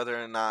choice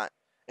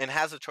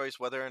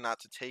whether or not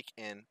to take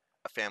in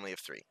a family of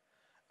 3.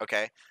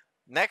 Okay.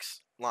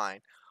 Next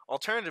line.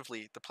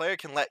 Alternatively, the player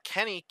can let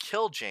Kenny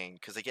kill Jane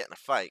because they get in a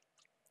fight,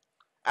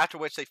 after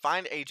which they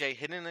find AJ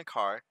hidden in a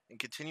car and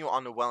continue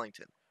on to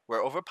Wellington,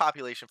 where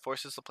overpopulation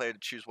forces the player to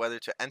choose whether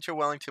to enter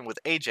Wellington with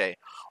AJ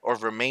or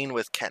remain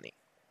with Kenny.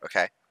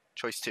 Okay?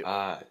 Choice 2.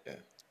 Yeah.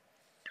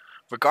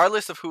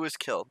 Regardless of who is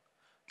killed,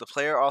 the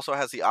player also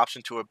has the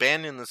option to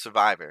abandon the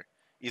survivor,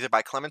 either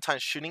by Clementine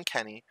shooting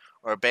Kenny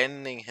or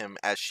abandoning him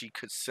as she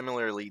could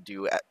similarly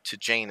do to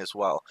Jane as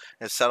well,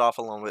 and set off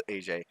alone with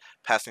AJ,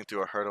 passing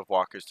through a herd of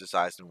walkers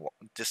disguised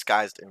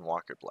in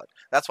walker blood.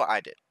 That's what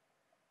I did.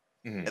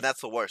 And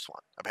that's the worst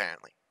one,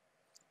 apparently.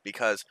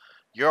 Because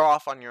you're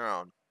off on your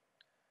own.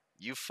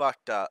 You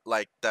fucked up.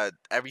 Like,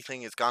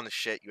 everything is gone to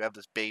shit. You have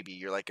this baby.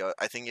 You're like,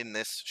 I think in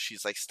this,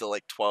 she's like still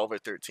like 12 or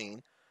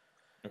 13.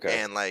 Okay.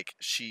 And like,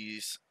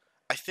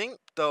 I think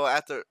though,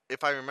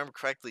 if I remember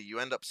correctly, you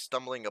end up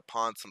stumbling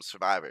upon some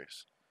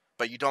survivors.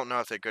 But you don't know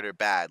if they're good or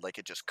bad. Like,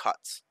 it just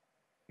cuts.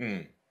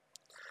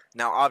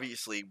 Now,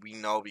 obviously, we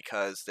know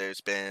because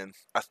there's been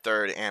a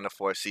 3rd and a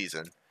 4th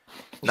season.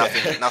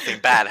 Nothing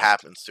bad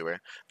happens to her.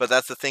 But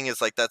that's the thing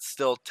is, like, that's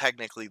still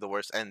technically the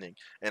worst ending.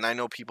 And I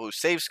know people who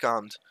save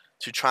scummed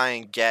to try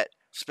and get,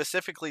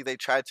 specifically, they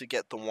tried to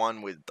get the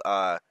one with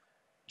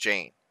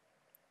Jane.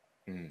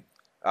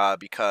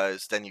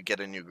 Because then you get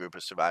a new group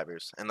of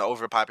survivors. And the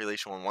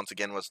overpopulation one, once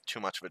again, was too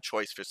much of a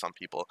choice for some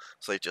people.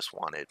 So they just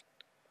wanted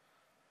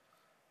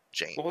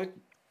Jane. Well,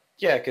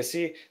 yeah, because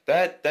see,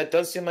 that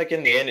does seem like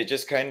in the end, it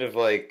just kind of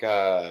like,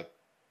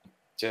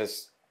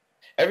 just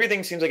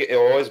everything seems like it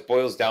always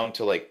boils down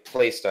to like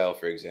play style,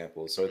 for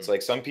example. So it's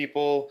like some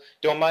people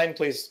don't mind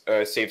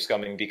save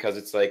scumming because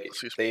it's like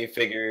they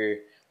figure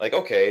like,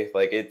 okay,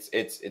 like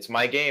it's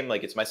my game,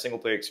 like it's my single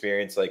player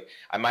experience, like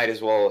I might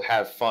as well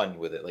have fun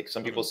with it. Like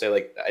some people say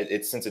like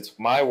since it's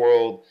my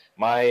world,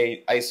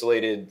 my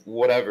isolated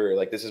whatever,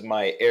 like this is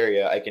my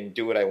area, I can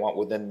do what I want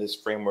within this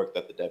framework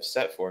that the devs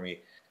set for me.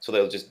 So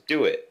they'll just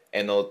do it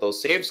and they'll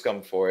save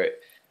scum for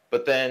it.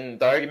 But then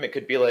the argument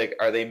could be like,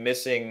 are they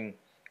missing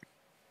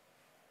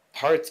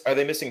parts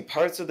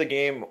of the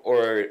game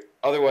or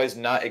otherwise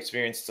not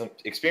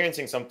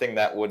experiencing something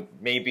that would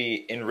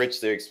maybe enrich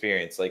their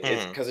experience? Like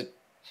because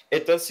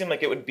it does seem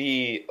like it would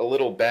be a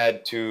little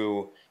bad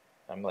to,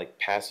 I'm like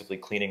passively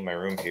cleaning my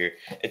room here,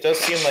 it does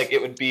seem like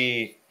it would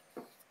be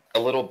a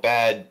little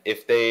bad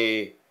if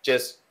they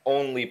just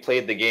only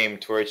played the game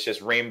to where it's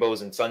just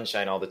rainbows and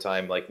sunshine all the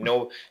time. Like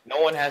no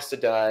one has to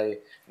die,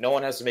 no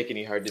one has to make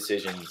any hard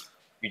decisions,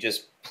 you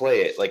just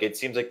play it. Like it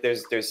seems like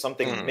there's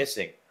something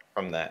missing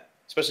from that,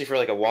 especially for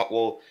like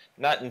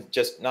not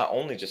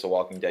only just a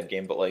Walking Dead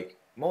game, but like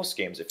most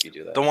games if you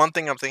do The that. one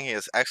thing I'm thinking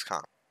is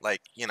XCOM.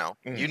 Like, you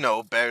Mm.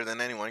 know better than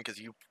anyone because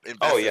you Oh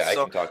invested yeah, I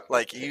so, can talk about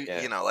like, that.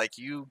 Yeah. you know, like,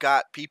 you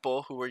got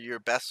people who were your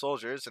best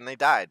soldiers and they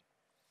died.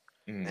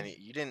 And Mm.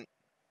 you didn't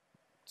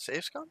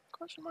save scum?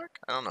 Question mark?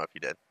 I don't know if you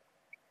did.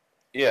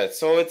 Yeah,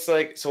 so it's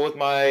like so with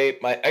my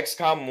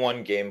XCOM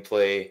 1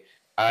 gameplay,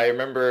 I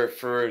remember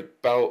for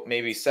about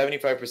maybe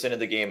 75% of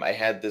the game, I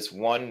had this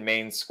one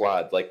main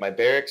squad. Like my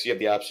barracks, you have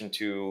the option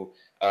to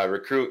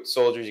recruit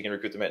soldiers. You can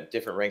recruit them at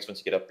different ranks once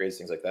you get upgrades,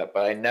 things like that.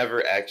 But I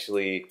never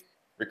actually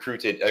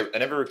recruited. I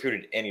never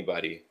recruited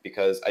anybody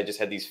because I just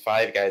had these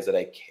 5 guys that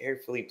I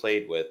carefully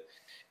played with.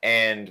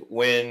 And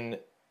when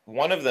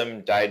one of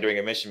them died during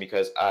a mission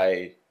because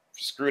I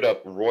screwed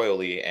up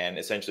royally and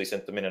essentially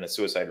sent them in on a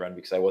suicide run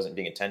because I wasn't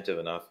being attentive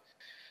enough.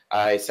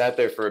 I sat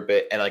there for a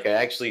bit and like I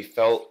actually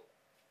felt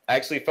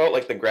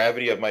like the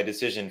gravity of my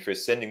decision for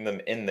sending them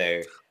in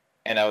there.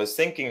 And I was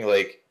thinking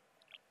like,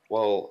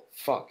 well,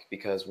 fuck,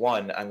 because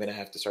one, I'm gonna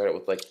have to start out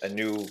with like a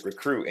new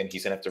recruit and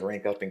he's gonna have to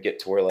rank up and get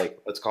to where like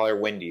let's call her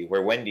Wendy,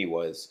 where Wendy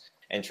was,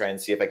 and try and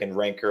see if I can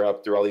rank her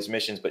up through all these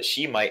missions, but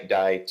she might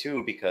die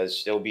too because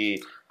she'll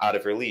be out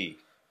of her league.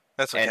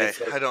 That's And okay. it's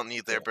like I don't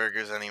need their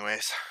burgers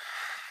anyways.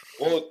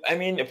 well, I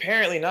mean,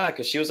 apparently not,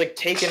 because she was like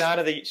taken out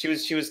of the. She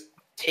was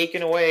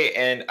taken away,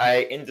 and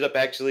I ended up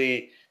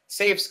actually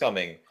save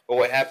scumming. But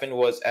what happened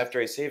was,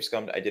 after I save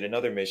scummed, I did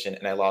another mission,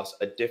 and I lost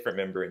a different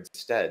member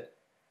instead.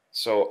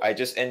 So I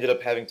just ended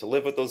up having to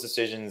live with those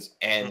decisions,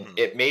 and Mhm.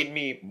 it made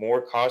me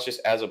more cautious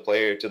as a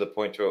player to the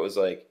point where it was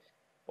like,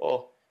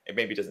 well, it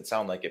maybe doesn't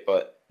sound like it,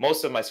 but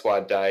most of my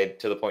squad died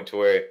to the point to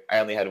where I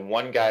only had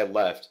one guy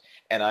left,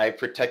 and I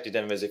protected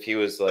him as if he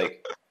was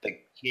like the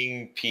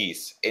king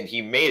piece, and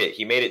he made it.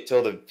 He made it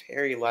till the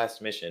very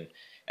last mission,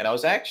 and I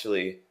was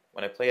actually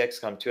when I play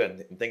XCOM 2,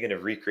 I'm thinking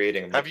of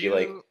recreating him like Have he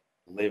like you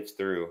lived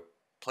through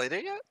played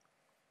it yet?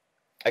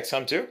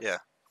 XCOM 2. Yeah.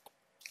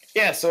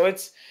 Yeah, so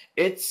it's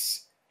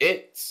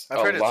I've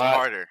a heard it's lot.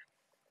 harder.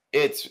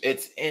 It's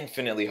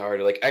infinitely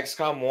harder. Like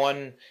XCOM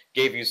 1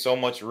 gave you so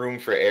much room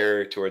for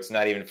error to where it's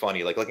not even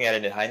funny. Like looking at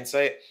it in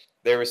hindsight,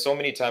 there were so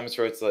many times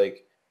where it's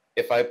like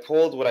if I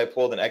pulled what I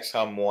pulled in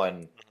XCOM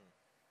 1, Mhm.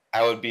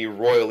 I would be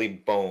royally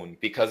boned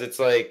because it's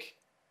like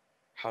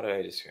how do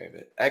I describe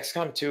it?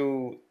 XCOM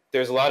 2,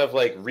 there's a lot of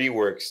like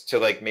reworks to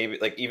like maybe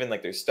like even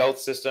like their stealth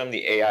system,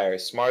 the AI are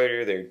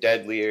smarter, they're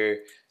deadlier,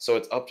 so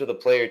it's up to the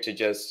player to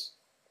just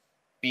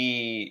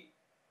be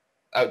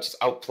just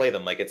outplay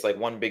them. Like it's like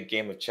one big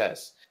game of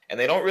chess, and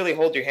they don't really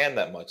hold your hand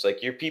that much.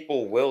 Like your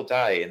people will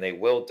die, and they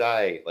will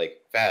die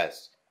like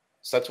fast.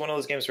 So that's one of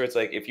those games where it's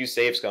like if you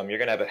save scum, you're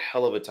gonna have a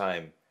hell of a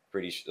time.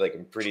 Like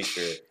I'm pretty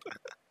sure.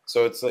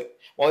 So it's like,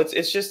 well,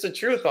 it's just the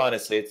truth,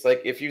 honestly. It's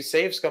like if you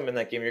save scum in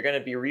that game, you're gonna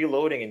be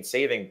reloading and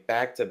saving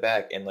back to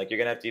back, and like you're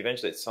gonna have to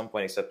eventually at some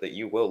point accept that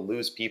you will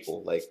lose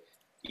people. Like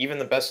even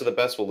the best of the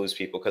best will lose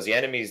people because the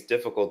enemy's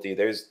difficulty.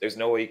 There's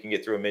no way you can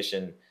get through a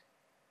mission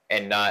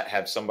and not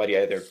have somebody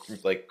either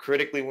like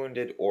critically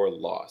wounded or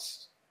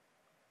lost.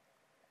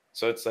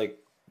 So it's like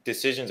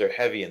decisions are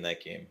heavy in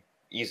that game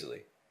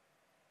easily.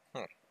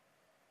 Hmm.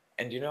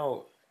 And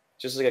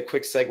just like a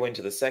quick segue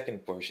into the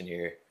second portion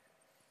here,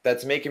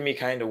 that's making me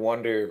kind of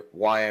wonder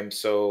why I'm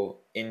so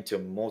into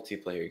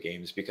multiplayer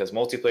games because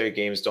multiplayer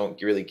games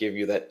don't really give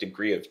you that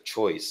degree of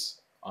choice,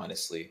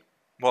 honestly.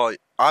 Well,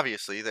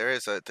 obviously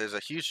there's a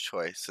huge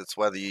choice. It's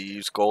whether you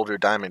use gold or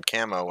diamond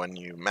camo when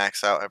you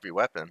max out every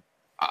weapon.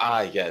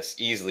 Ah, yes,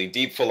 easily.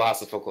 But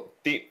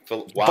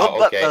Wow,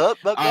 but okay. but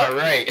but but. All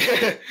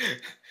right.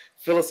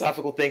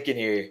 Philosophical thinking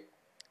here.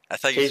 I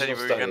thought you said Occasional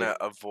you were study. gonna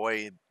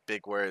avoid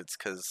big words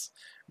because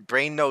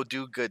brain no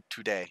do good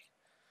today.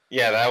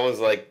 Yeah, that was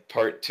like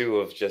part two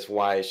of just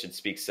why I should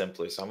speak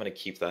simpler. So I'm gonna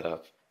keep that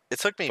up. It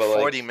took me But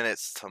 40 like,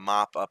 minutes to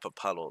mop up a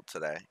puddle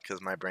today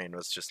because my brain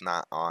was just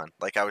not on.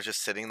 Like I was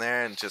just sitting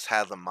there and just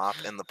had the mop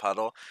in the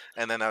puddle,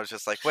 and then I was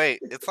just like, "Wait,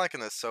 it's not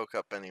gonna soak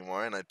up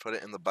anymore." And I'd put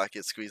it in the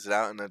bucket, squeeze it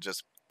out, and then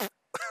just and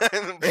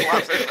then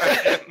plop it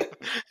back in.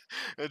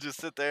 And just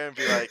sit there and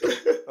be like,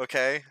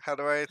 "Okay, how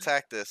do I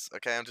attack this?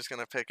 Okay, I'm just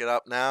gonna pick it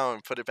up now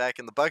and put it back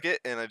in the bucket."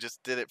 And I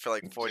just did it for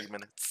like 40 just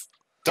minutes.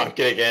 dunk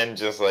it again,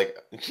 just like.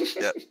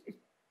 Yep.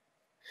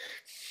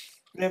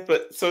 Yeah,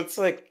 but so it's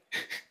like,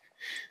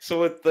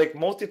 so with like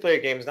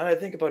multiplayer games, now that I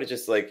think about it,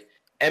 just like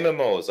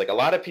MMOs, like a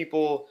lot of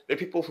people, there are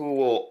people who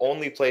will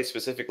only play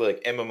specifically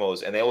like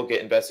MMOs and they will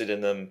get invested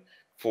in them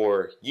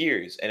for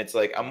years. And it's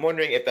like, I'm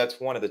wondering if that's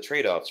one of the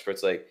trade-offs where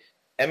it's like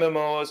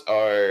MMOs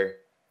are,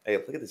 hey,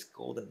 look at this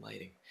golden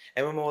lighting.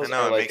 I MMOs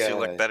know are it like makes you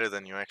look better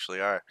than you actually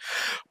are.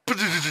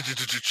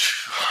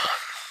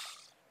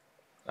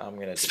 I'm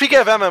gonna Speaking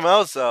of dismiss.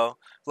 MMOs, though,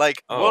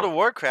 like World of Oh,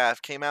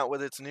 Warcraft came out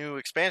with its new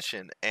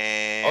expansion, oh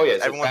and yeah,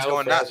 it's like everyone's Battle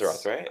going for Azeroth,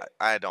 nuts. right?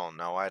 I don't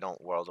know. I don't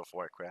World of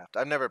Warcraft.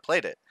 I've never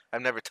played it.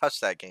 I've never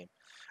touched that game.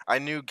 I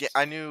knew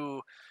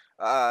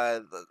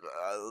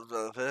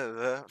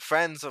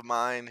friends of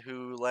mine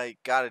who like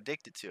got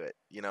addicted to it.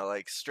 You know,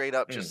 like straight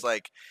up, Mm. just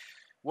like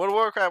World of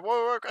Warcraft, World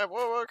of Warcraft,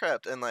 World of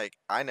Warcraft, and like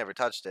I never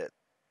touched it.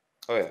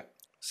 Oh yeah.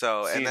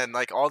 So, and See, then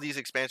like all these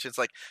expansions,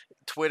 like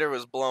Twitter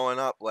was blowing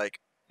up, like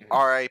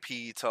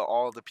RIP to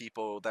all the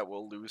people that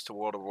will lose to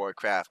World of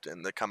Warcraft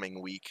in the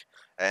coming week.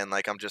 And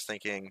like I'm just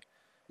thinking,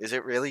 is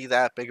it really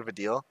that big of a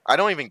deal? I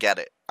don't even get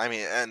it. I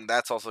mean, and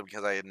that's also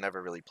because I had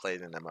never really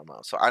played an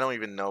MMO, so I don't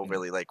even know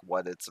really like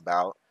what it's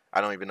about.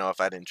 I don't even know if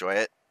I'd enjoy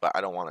it, but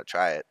I don't want to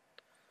try it.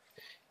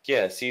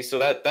 Yeah, see, so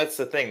that's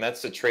the thing.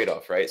 That's the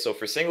trade-off, right? So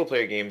for single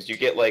player games, you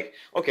get like,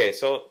 okay,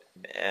 so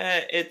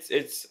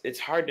it's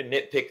hard to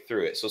nitpick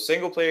through it. So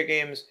single player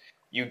games,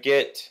 you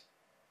get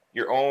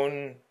your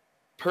own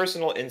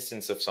personal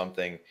instance of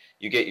something.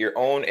 You get your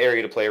own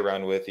area to play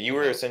around with. You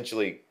are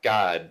essentially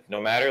God,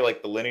 no matter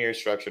like the linear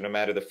structure, no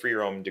matter the free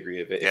roam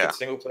degree of it. If Yeah. it's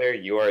single player,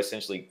 you are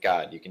essentially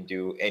God. You can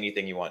do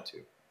anything you want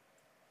to.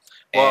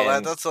 Well,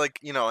 And that's like,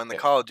 you know, in the yeah,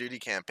 Call of Duty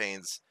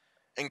campaigns,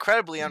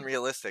 incredibly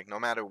unrealistic no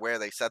matter where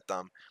they set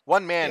them.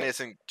 One man yeah.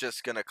 isn't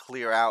just going to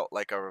clear out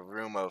like a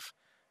room of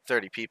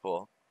 30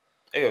 people.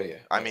 Oh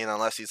yeah. I mean,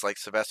 unless he's like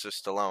Sylvester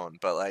Stallone,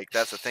 but like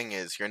that's the thing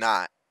is you're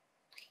not.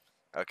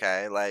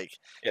 Okay? Like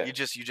Yeah. you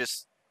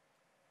just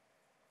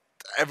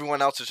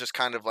everyone else is just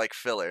kind of like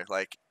filler.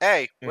 Like,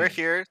 "Hey, we're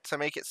here to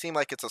make it seem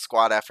like it's a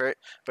squad effort,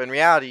 but in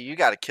reality, you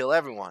got to kill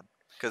everyone."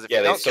 Because if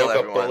Yeah, you they don't kill soak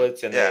up everyone,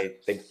 bullets and yeah.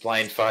 they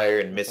blind fire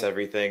and miss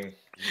everything.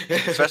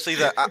 Especially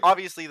the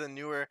obviously the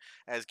newer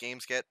as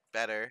games get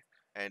better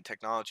and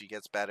technology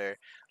gets better,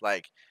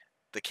 like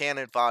the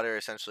cannon fodder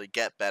essentially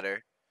get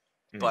better,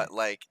 Mhm. but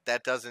like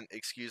that doesn't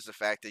excuse the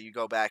fact that you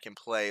go back and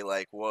play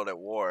like World at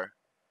War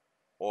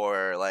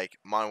or like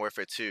Modern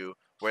Warfare 2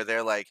 where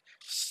they're like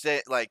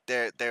like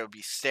they'll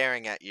be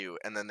staring at you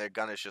and then their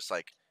gun is just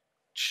like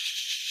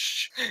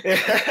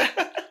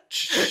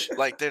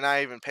like they're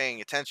not even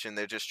paying attention,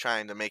 they're just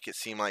trying to make it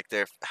seem like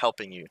they're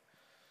helping you.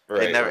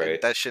 It Right, never right.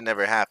 that shit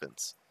never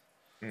happens.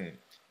 Mhm.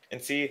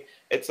 And see,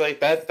 it's like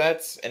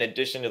that's an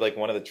addition to like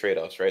one of the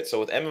trade-offs, right? So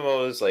with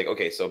MMOs, like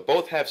okay, so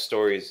both have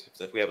stories.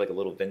 So if we have like a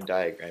little Venn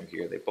diagram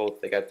here, they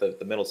got the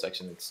middle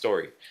section, the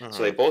story.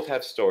 So they Mhm. both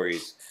have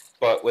stories.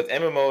 But with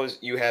MMOs,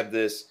 you have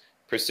this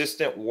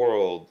persistent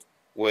world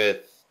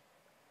with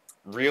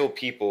real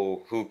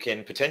people who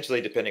can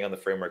potentially, depending on the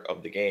framework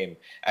of the game,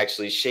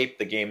 actually shape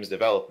the game's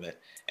development.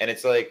 And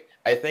it's like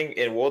I think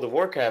in World of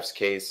Warcraft's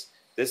case,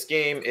 this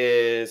game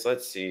is,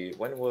 let's see,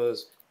 when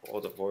was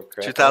World of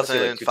Warcraft? I want to say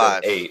like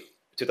 2005. 2008,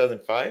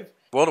 2005.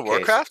 World of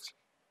Okay, so Warcraft?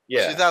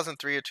 yeah.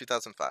 2003 or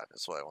 2005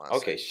 is what I want to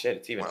say. Okay, shit,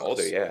 it's even One of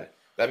older. those. Yeah,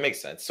 that makes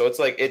sense. So it's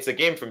like it's a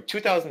game from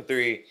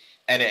 2003,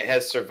 and it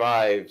has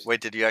survived.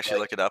 Wait, did you actually Like,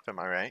 look it up? Am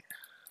I right?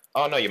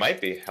 oh no, you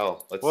might be.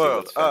 Hell, let's see.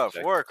 World Let's fact of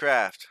check.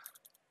 Warcraft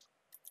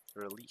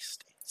release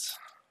dates.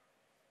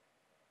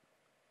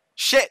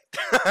 Shit!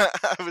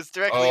 I was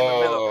directly in the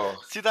middle. Oh,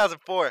 It's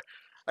 2004.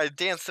 I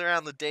danced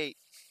around the date.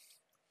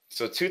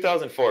 so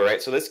 2004,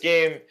 right? So this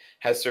game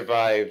has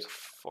survived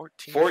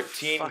 14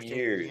 14 fucking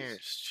years.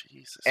 years.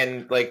 Jesus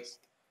And like Christ.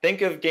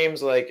 think of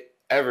games like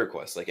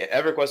EverQuest. Like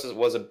EverQuest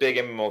was a big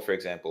MMO, for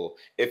example.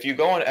 If you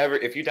go on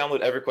if you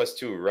download EverQuest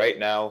 2 right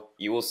now,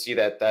 you will see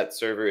that that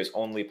server is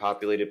only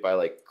populated by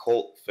like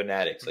cult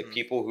fanatics, like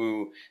people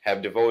who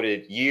have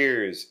devoted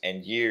years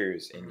and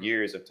years and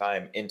years of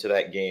time into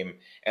that game,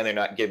 and they're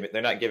not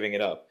giving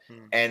it up.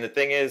 And the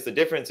thing is, the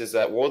difference is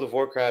that World of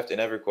Warcraft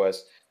and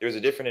EverQuest, there was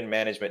a different in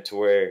management to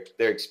where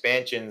their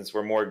expansions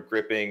were more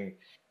gripping.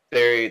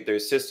 Their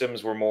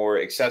systems were more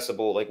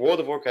accessible. Like World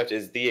of Warcraft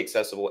is the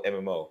accessible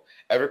MMO.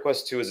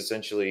 EverQuest 2 is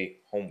essentially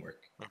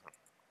homework.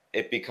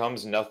 It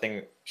becomes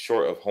nothing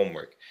short of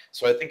homework.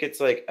 So I think it's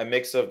like a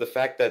mix of the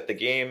fact that the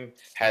game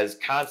has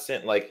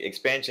constant like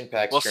expansion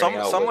packs Well, churning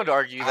out some with would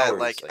argue that hours.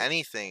 like Like,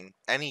 anything,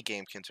 any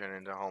game can turn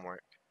into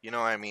homework. You know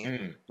what I mean?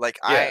 Like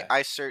yeah,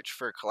 I search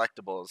for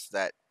collectibles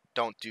that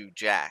don't do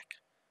jack,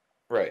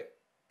 right.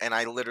 and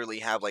I literally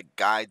have like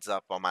guides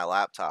up on my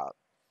laptop,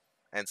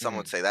 and some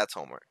would Mhm. say that's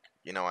homework.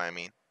 You know what I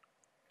mean?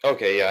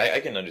 Okay, yeah, I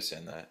can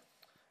understand that.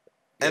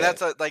 And Yeah.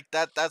 like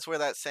that's where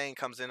that saying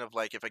comes in of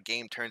like if a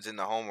game turns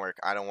into homework,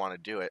 I don't want to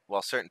do it.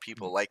 Well, certain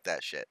people like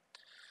that shit.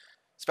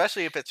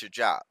 Especially if it's your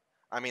job.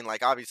 I mean,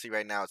 like obviously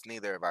right now it's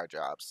neither of our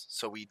jobs.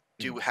 So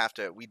Mhm.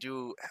 we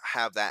do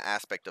have that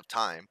aspect of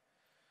time,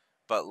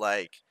 but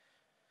like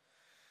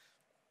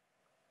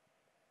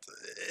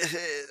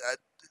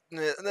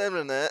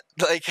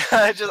like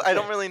I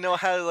don't really know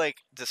how to like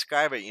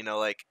describe it, you know,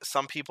 like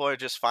some people are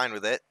just fine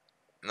with it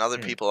and other Mhm.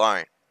 people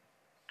aren't.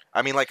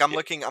 I mean, like Yeah.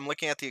 I'm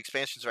looking at the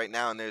expansions right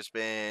now, and there's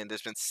been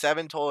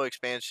 7 total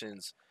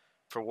expansions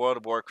for World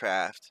of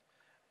Warcraft,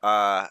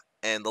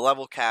 and the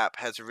level cap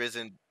has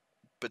risen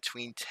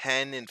between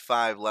 10 and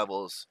 5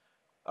 levels,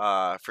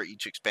 for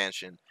each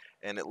expansion,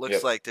 and it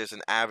looks Yep. like there's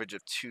an average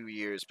of 2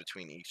 years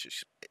between each.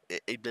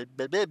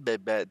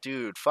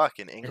 Dude,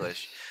 fucking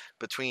English,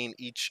 between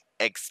each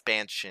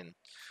expansion.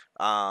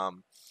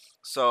 Um,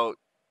 so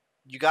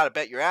you got to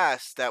bet your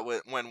ass that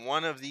when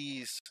one of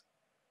these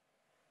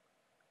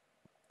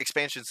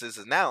expansions is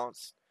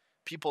announced,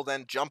 people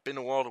then jump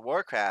into World of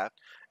Warcraft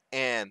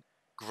and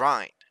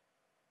grind,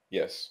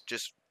 Yes.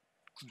 just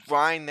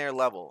grind their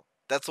level.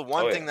 That's the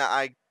one Oh thing yeah. that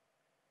I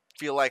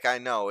feel like I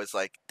know is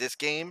like this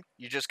game,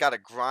 you just got to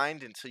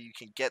grind until you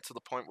can get to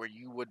the point where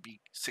you would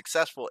be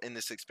successful in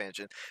this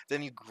expansion.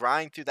 Then you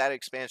grind through that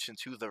expansion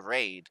to the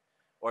raid,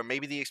 or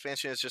maybe the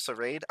expansion is just a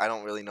raid. I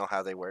don't really know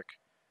how they work.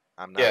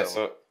 I'm not Yeah, a.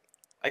 so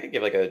I could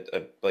give like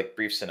a like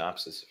brief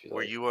synopsis if you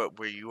like.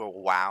 Were you a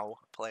WoW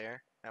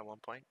player at one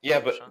point,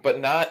 Yeah, Rashawn? but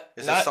not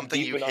Is this not something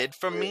deep you enough hid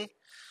from where. me?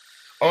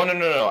 Oh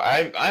no.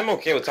 I'm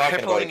okay with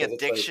talking about it Crippling because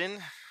it's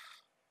addiction.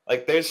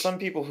 like there's some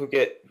people who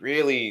get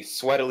really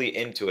sweatily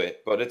into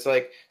it, but it's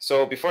like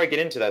so before I get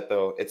into that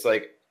though, it's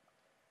like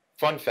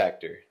fun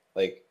factor.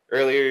 Like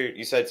earlier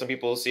you said some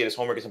people see it as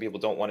homework and some people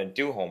don't want to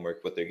do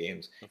homework with their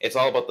games. It's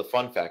all about the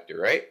fun factor,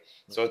 right?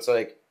 So it's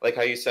like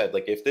how you said,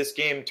 like if this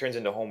game turns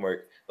into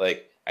homework,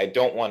 like I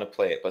don't want to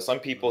play it. But some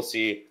people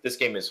see this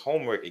game as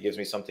homework, it gives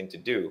me something to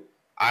do.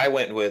 I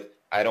went with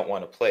I don't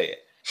want to play it.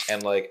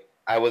 And like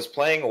I was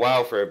playing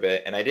WoW for a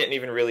bit and I didn't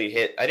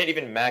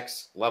even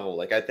max level.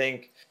 Like I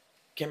think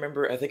can't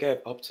remember. I think I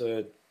have up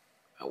to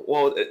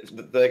well,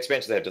 the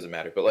expansions I have doesn't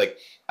matter, but like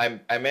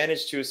I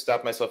managed to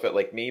stop myself at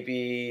like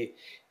maybe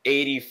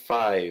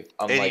 85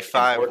 on like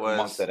an 85 orc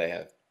monk was that I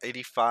have.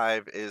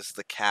 85 is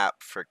the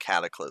cap for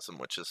Cataclysm,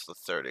 which is the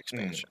third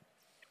Mm. expansion.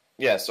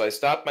 Yeah, so I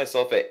stopped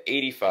myself at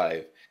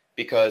 85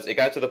 because it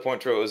got to the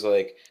point where it was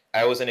like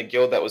I was in a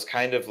guild that was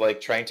kind of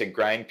like trying to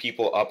grind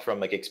people up from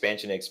like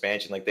expansion to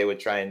expansion. Like they would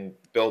try and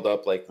build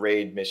up like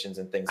raid missions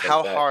and things like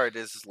How that. hard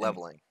is And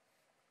leveling?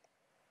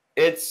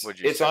 Would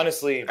you it's say?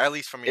 honestly At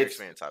least from your it's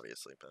experience,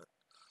 obviously, but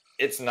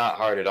it's not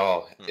hard at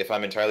all, hmm. if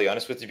I'm entirely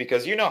honest with you,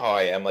 because you know how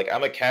I am. Like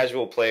I'm a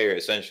casual player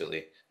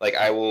essentially. Like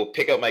I will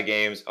pick up my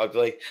games, I'll be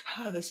like,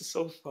 this is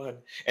so fun.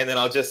 And then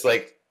I'll just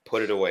like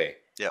put it away.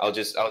 Yep. I'll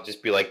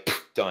just be like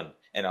done.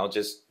 And I'll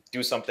just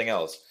do something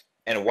else.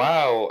 And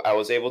wow, I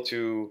was able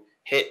to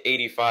hit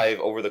 85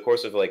 over the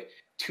course of like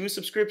 2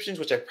 subscriptions,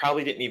 which I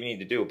probably didn't even need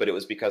to do, but it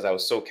was because I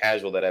was so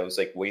casual that I was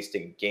like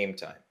wasting game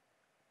time.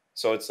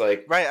 So it's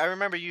like, Right, I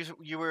remember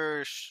you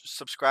were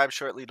subscribed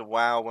shortly to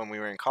WoW when we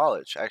were in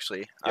college.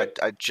 Actually, yep.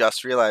 I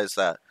just realized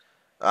that.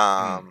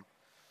 Mm, Um,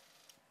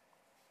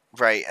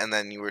 right, and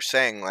then you were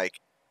saying like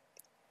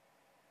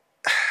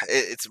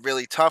it's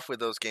really tough with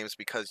those games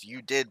because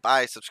you did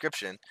buy a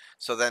subscription,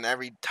 so then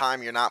every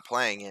time you're not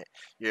playing it,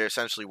 you're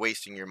essentially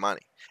wasting your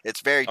money.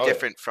 It's very oh yeah.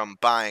 different from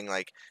buying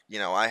like,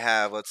 I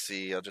have, let's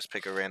see, I'll just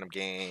pick a random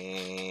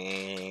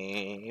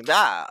game.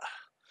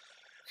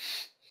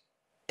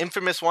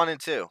 Infamous 1 and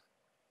 2.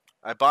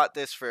 I bought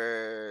this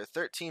for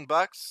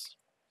 $13.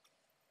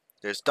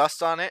 There's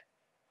dust on it.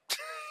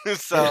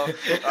 So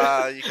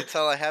you can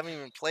tell I haven't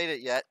even played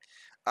it yet.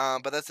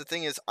 But that's the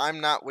thing is I'm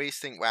not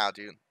wasting. Wow,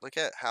 dude, look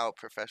at how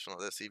professional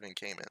this even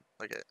came in.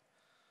 Look at,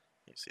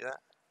 you see that?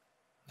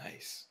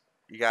 Nice.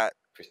 You got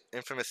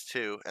Infamous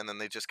 2, and then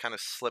they just kind of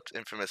slipped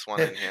Infamous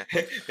 1 in here.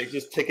 They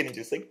just take it and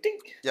just like ding.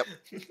 Yep.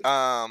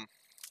 Um.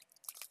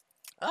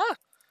 Ah.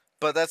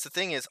 But that's the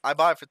thing is I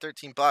bought it for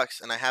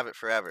 $13 and I have it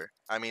forever.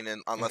 I mean,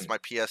 unless Mhm. my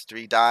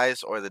PS3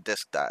 dies or the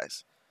disc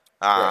dies.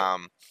 Right.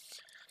 Um.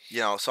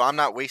 So I'm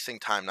not wasting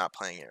time not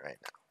playing it right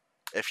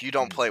now. If you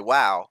don't Mm. play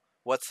WoW,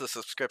 what's the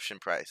subscription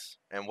price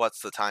and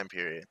what's the time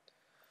period?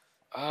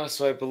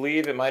 So I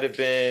believe it might have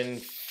been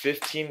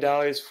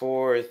 $15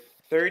 for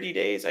 30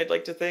 days. I'd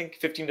like to think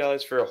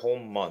 $15 for a whole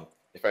month,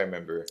 if I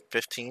remember.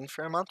 15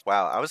 for a month?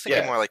 Wow, I was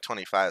thinking Yeah. more like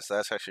 25, so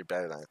that's actually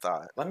better than I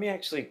thought. Let me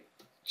actually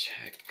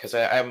check because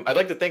I'd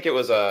like to think it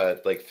was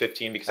like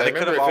 15 because I And it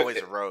could remember have if always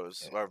yeah.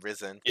 rose or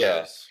risen.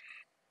 Yeah,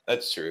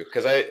 that's true.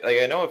 Because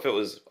I know if it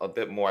was a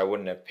bit more, I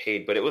wouldn't have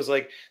paid. But it was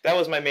like that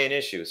was my main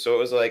issue. So it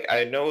was like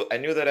I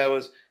knew that I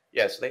was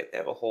yeah. So they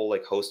have a whole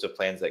like host of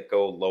plans that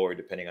go lower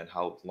depending on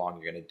how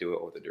long you're gonna do it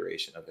or the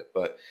duration of it.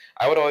 But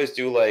I would always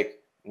do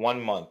like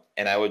 1 month,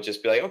 and I would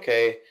just be like,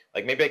 okay,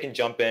 like maybe I can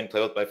jump in,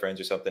 play with my friends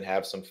or something,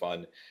 have some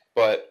fun.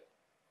 But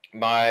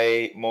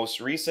my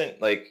most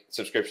recent like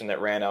subscription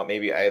that ran out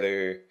maybe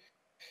either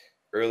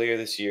earlier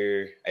this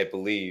year, I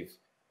believe,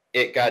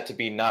 it got to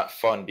be not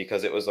fun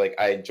because it was like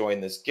I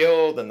joined this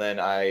guild and then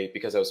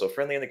because I was so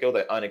friendly in the guild,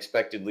 I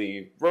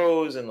unexpectedly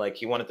rose and like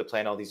he wanted to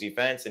plan all these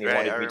events and he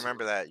Right, I wanted me to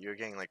remember that. You were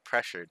getting like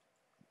pressured.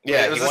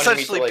 yeah, It he was wanted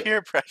me to essentially like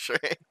peer pressure.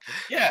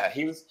 yeah,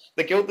 he was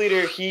the guild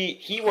leader.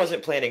 He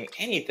wasn't planning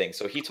anything,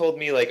 so he told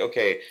me like,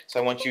 okay, so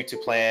I want you to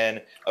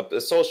plan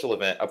a social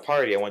event, a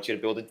party. I want you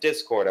to build a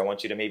Discord. I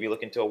want you to maybe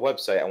look into a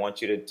website. I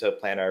want you to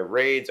plan our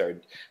raids,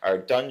 our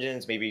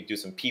dungeons, maybe do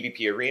some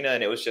PvP arena.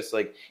 And it was just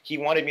like he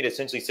wanted me to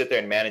essentially sit there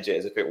and manage it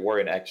as if it were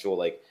an actual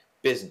like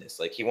business.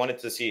 Like he wanted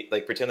to see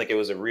like pretend like it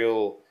was a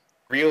real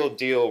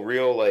deal,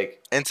 real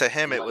like And to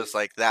him, it money. was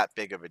like that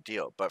big of a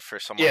deal. But for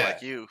someone Yeah.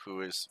 like you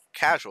who is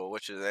casual,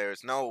 which is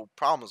there's no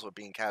problems with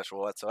being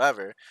casual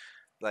whatsoever,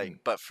 like, Mm.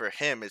 but for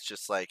him, it's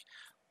just like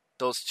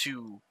those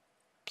two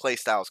play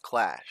styles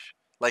clash.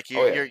 Like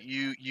Oh yeah.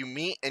 you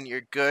meet and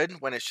you're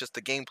good when it's just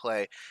the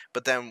gameplay,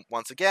 but then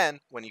once again,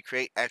 when you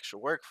create extra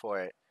work for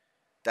it,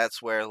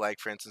 that's where like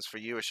for instance for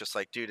you, it's just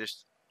like, dude,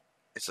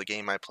 it's a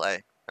game I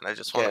play, and I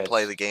just want to Yeah.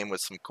 play the game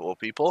with some cool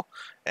people.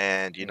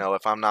 And Mm.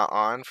 if I'm not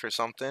on for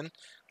something,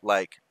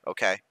 like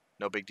okay,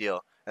 no big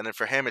deal. And then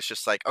for him, it's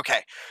just like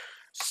okay,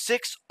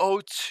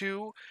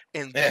 6:02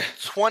 in Yeah.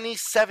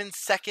 27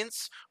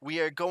 seconds. We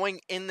are going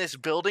in this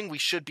building. We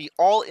should be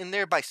all in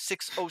there by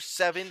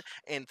 6:07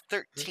 and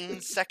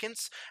 13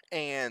 seconds.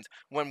 And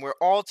when we're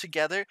all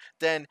together,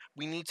 then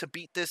we need to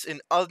beat this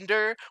in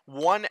under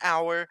 1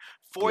 hour,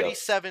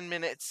 47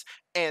 minutes,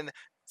 and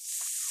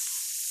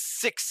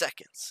 6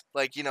 seconds.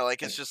 Like,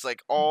 like it's just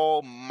like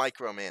all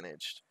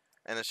micromanaged.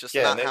 And it's just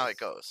Yeah, and not how it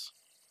goes.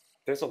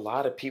 there's a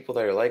lot of people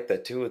that are like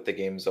that too with the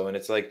games though, and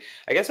it's like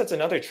I guess that's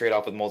another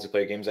trade-off with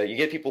multiplayer games that you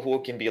get people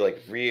who can be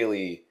like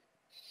really,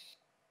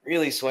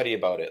 really sweaty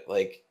about it.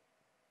 Like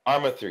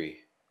Arma 3.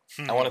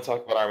 I want to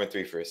talk about Arma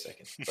 3 for a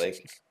second.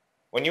 Like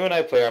when you and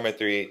I play Arma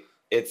 3,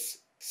 it's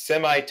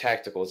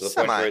semi-tactical to the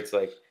point where it's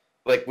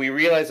like we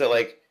realize that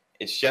like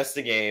it's just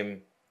a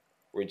game.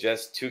 We're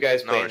just two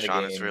guys No, playing the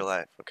Rashawn, game. it's real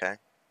life, okay?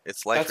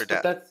 It's life or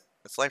death.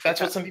 It's life or That's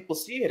death. what some people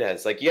see it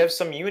as. Like you have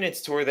some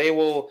units to where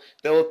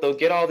they'll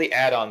get all the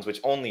add-ons, which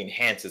only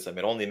enhances them.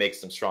 It only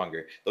makes them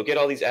stronger. They'll get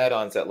all these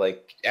add-ons that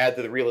like add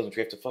to the realism.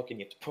 You have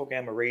to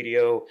program a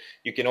radio.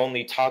 You can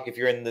only talk if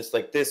you're in this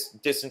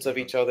distance of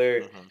each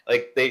other.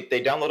 Like they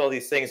download all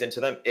these things, and to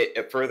them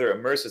it further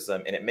immerses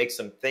them, and it makes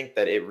them think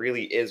that it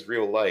really is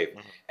real life.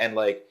 And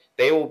like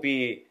they will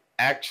be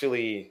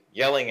actually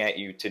yelling at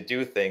you to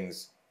do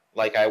things.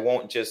 Like I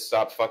won't just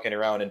stop fucking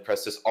around and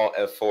press this Alt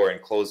F4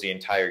 and close the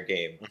entire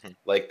game.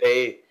 Like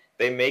they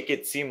make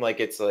it seem like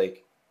it's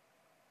like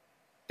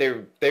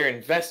they're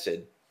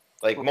invested.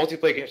 Like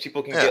multiplayer games,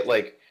 people can get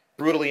like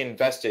brutally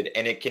invested,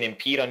 and it can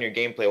impede on your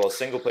gameplay. While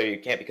single player,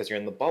 you can't because you're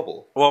in the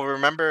bubble. Well,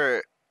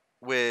 remember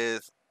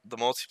with the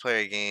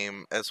multiplayer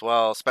game as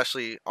well,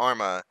 especially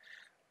Arma,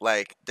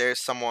 like there's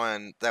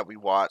someone that we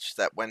watch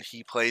that when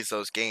he plays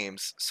those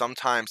games,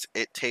 sometimes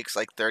it takes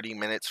like 30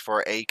 minutes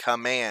for a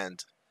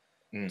command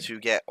to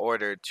get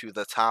ordered to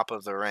the top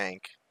of the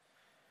rank.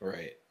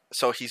 Right.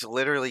 So he's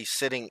literally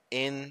sitting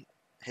in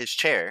his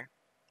chair,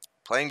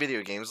 playing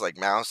video games like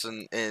mouse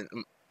and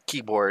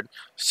keyboard,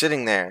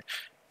 sitting there,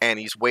 and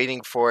he's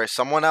waiting for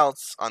someone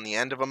else on the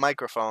end of a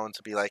microphone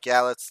to be like,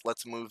 yeah,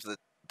 let's move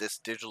this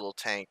digital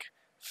tank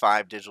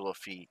 5 digital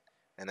feet,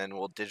 and then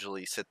we'll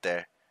digitally sit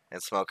there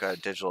and smoke our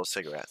digital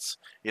cigarettes.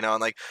 And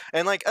I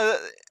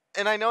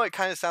know it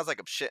kind of sounds like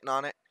I'm shitting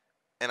on it.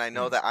 And I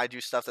know that I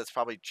do stuff that's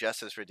probably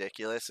just as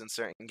ridiculous in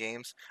certain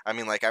games. I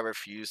mean, like, I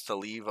refuse to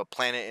leave a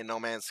planet in No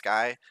Man's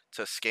Sky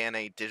to scan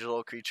a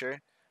digital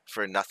creature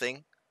for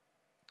nothing.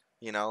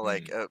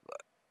 But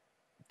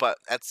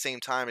at the same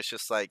time, it's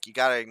just like, you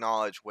gotta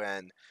acknowledge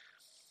when...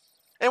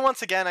 And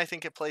once again, I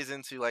think it plays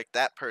into, like,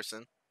 that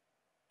person.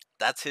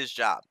 That's his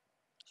job.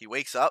 He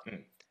wakes up,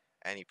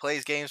 and he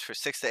plays games for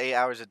 6 to 8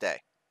 hours a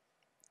day.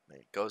 And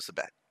he goes to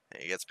bed.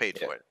 And he gets paid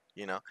for it,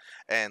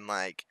 And,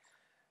 like,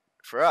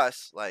 for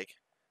us, like...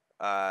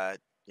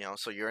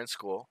 so you're in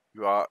school.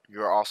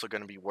 You're also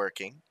going to be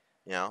working.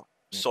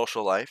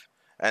 Social life,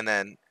 and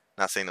then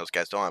not saying those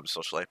guys don't have a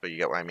social life, but you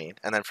get what I mean.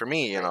 And then for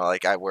me,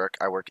 like I work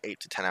 8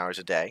 to 10 hours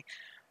a day.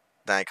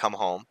 Then I come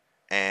home,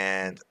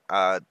 and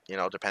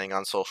depending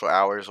on social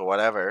hours or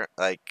whatever,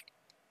 like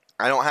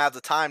I don't have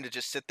the time to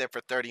just sit there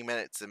for 30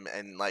 minutes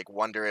and like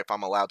wonder if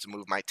I'm allowed to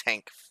move my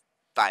tank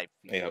 5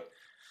 feet. Yep.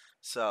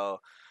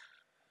 So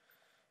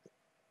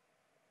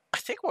I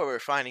think what we're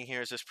finding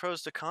here is there's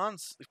pros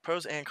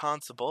and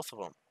cons to both of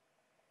them.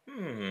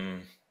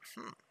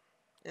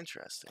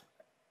 Interesting.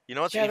 You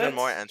know what's even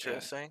more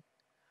interesting?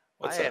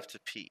 What's I have to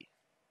pee,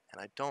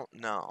 and I don't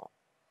know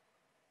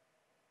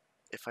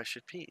if I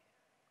should pee.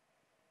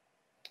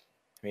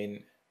 I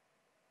mean,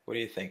 what are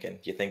you thinking?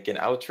 You thinking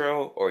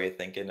outro, or you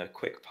thinking a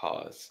quick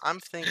pause? I'm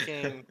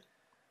thinking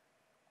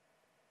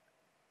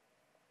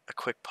a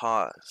quick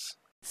pause.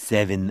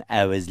 7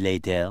 hours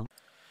later.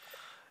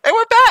 Hey,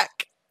 we're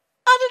back!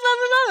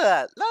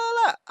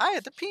 I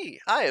have to pee.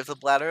 I have the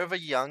bladder of a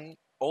young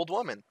old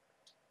woman.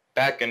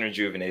 Back and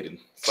rejuvenated.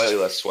 Slightly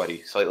less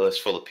sweaty. Slightly less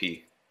full of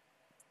pee.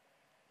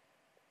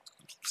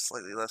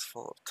 Slightly less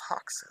full of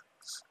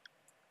toxins.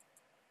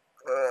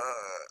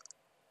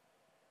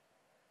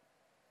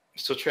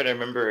 Still trying to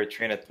remember a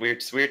train of... We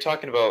were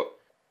talking about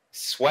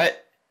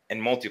sweat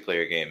and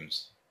multiplayer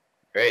games,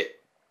 right?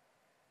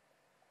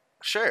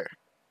 Sure.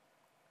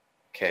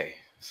 Okay,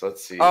 so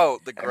let's see. Oh,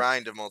 the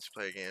grind of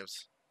multiplayer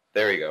games.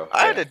 There we go.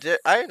 I had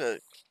a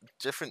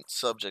different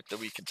subject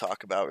that we could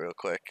talk about real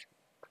quick.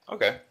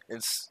 Okay.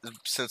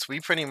 Since we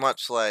pretty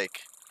much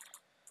like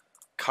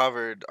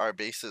covered our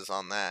bases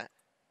on that.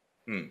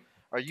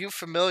 Are you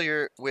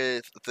familiar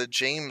with the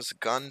James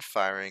gun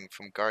firing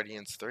from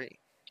Guardians 3?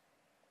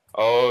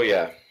 Oh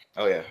yeah.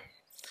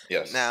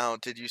 Yes. Now,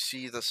 did you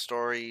see the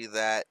story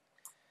that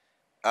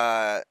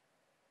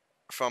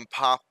from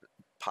public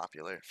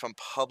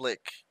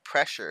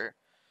pressure,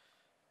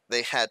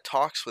 they had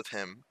talks with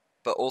him,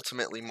 but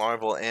ultimately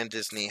Marvel and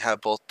Disney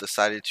have both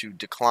decided to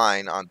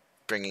decline on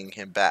bringing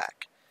him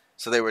back.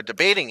 So they were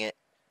debating it,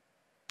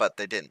 but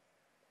they didn't.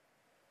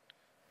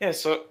 Yeah,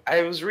 so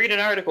I was reading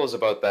articles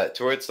about that,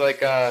 to where it's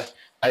like,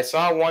 I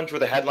saw one where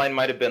the headline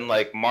might have been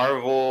like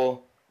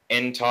Marvel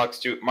in talks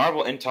to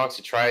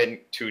try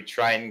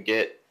and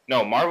get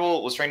No,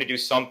 Marvel was trying to do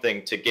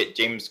something to get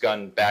James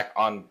Gunn back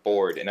on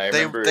board, and I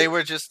remember They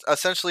were just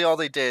essentially all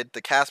they did,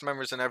 the cast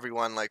members and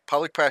everyone, like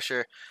public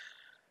pressure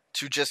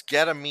to just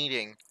get a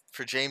meeting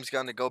for James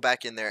Gunn to go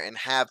back in there and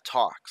have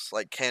talks.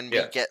 Like, can we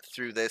Yeah. get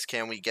through this?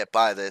 Can we get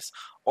by this?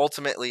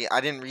 Ultimately,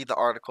 I didn't read the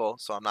article,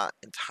 so I'm not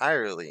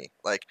entirely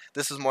like,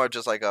 this is more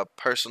just like a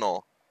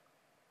personal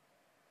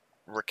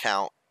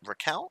recount.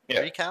 Yeah.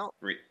 Recount?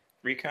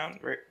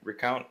 Recount.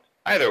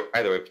 Either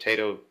way,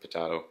 potato.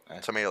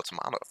 Tomato.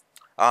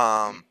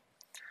 Um,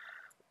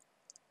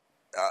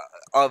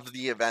 of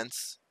the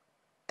events.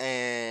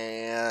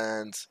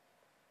 And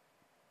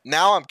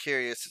now I'm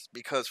curious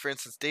because, for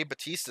instance, Dave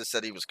Bautista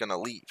said he was going to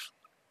leave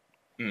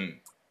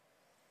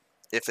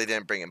if they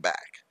didn't bring him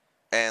back.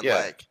 And,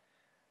 Yeah.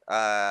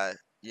 like,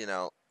 you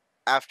know,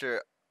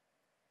 after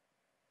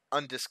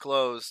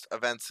undisclosed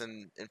events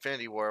in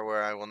Infinity War,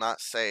 where I will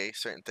not say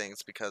certain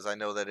things because I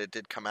know that it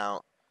did come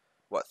out,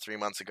 3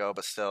 months ago,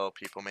 but still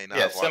people may not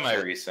have watched it.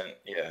 Semi-recent,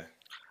 yeah.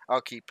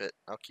 I'll keep it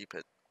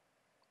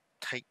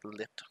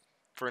tight-lipped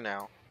for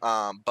now.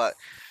 But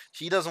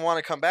he doesn't want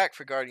to come back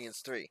for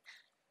Guardians 3.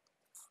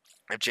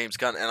 If James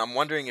Gunn, and I'm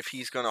wondering if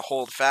he's going to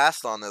hold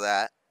fast onto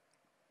that,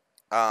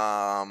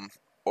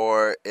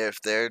 or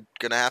if they're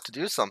going to have to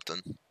do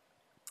something.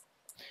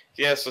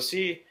 Yeah, so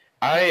see,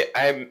 I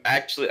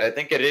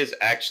think it is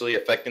actually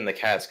affecting the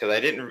cast because I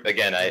didn't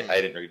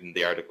read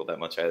the article that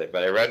much either,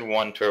 but I read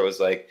one where it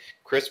was like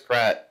Chris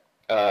Pratt,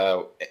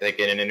 like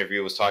in an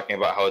interview, was talking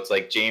about how it's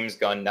like James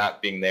Gunn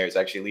not being there is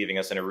actually leaving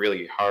us in a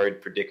really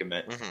hard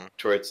predicament,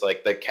 to where it's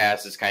like the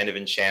cast is kind of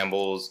in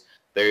shambles.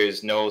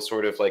 There's no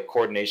sort of like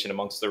coordination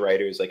amongst the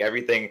writers. Like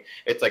everything,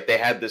 it's like they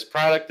had this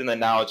product and then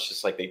now it's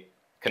just like they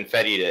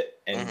confettied it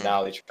and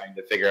now they're trying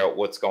to figure out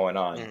what's going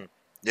on.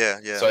 Yeah.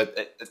 So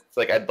it's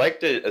like I'd like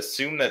to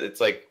assume that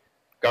it's like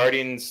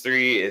Guardians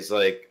 3 is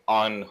like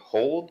on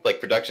hold, like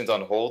production's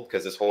on hold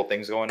because this whole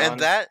thing's going on.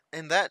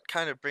 And that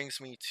kind of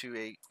brings me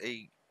to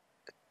a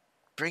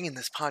bringing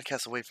this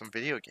podcast away from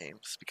video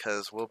games,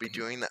 because we'll be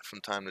doing that from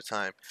time to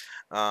time.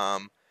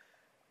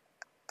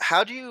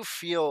 How do you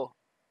feel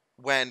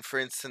when, for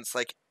instance,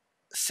 like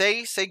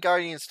say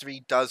Guardians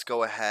 3 does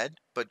go ahead,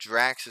 but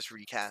Drax is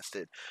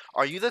recasted?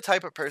 Are you the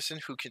type of person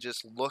who can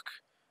just look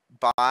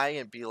by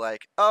and be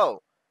like,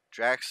 oh,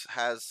 Drax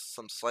has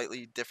some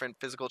slightly different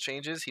physical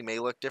changes, he may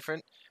look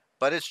different,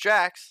 but it's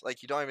Drax?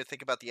 Like, you don't even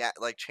think about the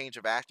change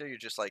of actor, you're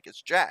just like,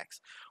 it's Drax?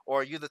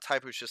 Or are you the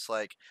type who's just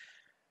like,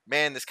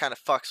 man, this kind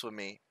of fucks with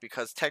me,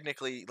 because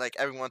technically, like,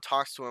 everyone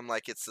talks to him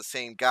like it's the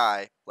same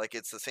guy, like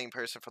it's the same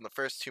person from the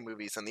first two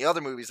movies and the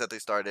other movies that they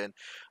starred in,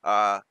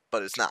 but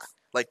it's not.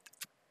 Like,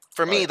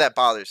 for me, that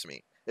bothers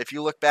me. If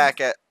you look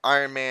back at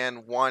Iron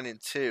Man 1 and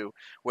 2,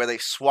 where they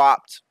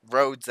swapped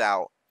Rhodes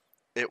out,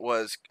 it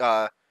was,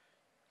 oh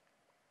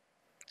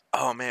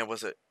man,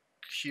 was it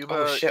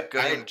Cuba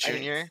Gooding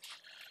Jr.?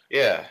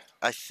 Yeah.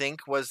 I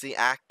think was the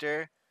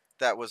actor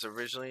that was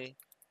originally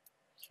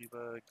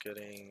Cuba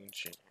Gooding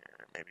Jr.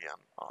 Maybe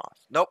I'm off.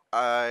 Nope,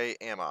 I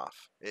am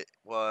off. It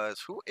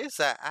was, who is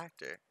that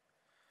actor?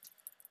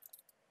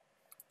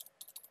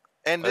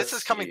 And this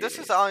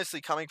is honestly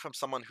coming from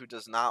someone who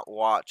does not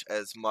watch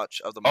as much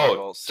of the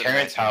Marvel cinematic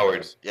Terrence Howard.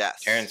 universe.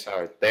 Yes. Terrence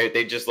Howard.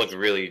 They just look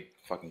really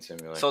fucking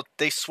similar. So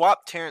they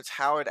swapped Terrence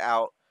Howard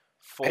out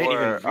for I didn't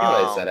even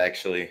realize that,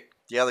 actually.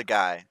 the other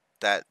guy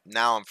that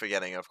now I'm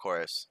forgetting, of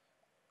course.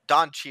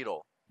 Don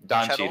Cheadle.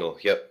 Don Cheadle.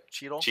 Yep.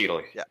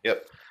 Cheadle? Yeah.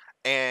 Yep.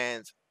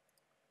 And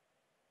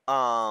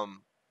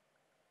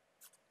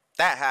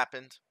that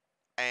happened,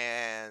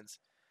 and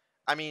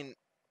I mean,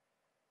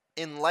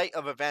 in light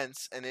of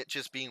events and it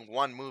just being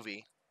one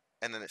movie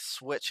and then it's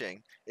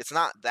switching, it's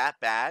not that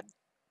bad.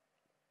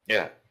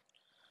 Yeah.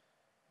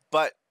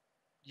 But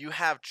you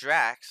have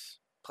Drax,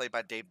 played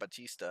by Dave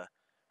Bautista,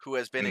 who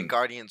has been in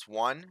Guardians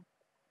 1,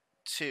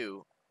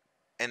 2,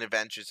 and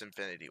Avengers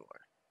Infinity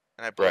War.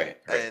 And I believe,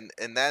 right.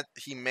 And that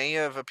he may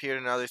have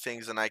appeared in other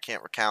things and I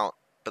can't recount,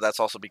 but that's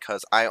also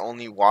because I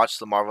only watch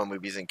the Marvel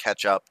movies and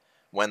catch up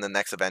when the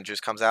next Avengers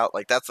comes out.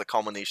 Like, that's the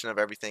culmination of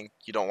everything.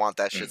 You don't want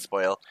that shit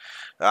spoiled.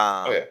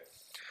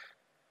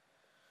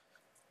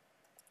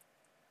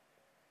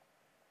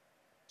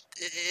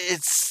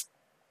 It's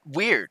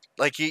weird.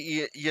 Like,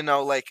 you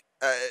know, like,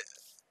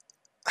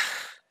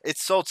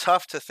 it's so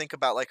tough to think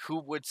about, like, who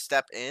would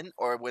step in,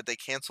 or would they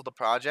cancel the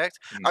project?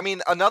 I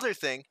mean, another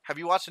thing, have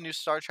you watched the new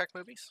Star Trek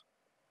movies?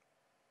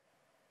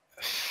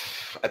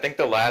 I think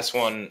the last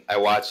one I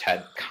watched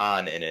had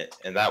Khan in it,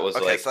 and that was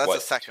like, so that's the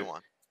second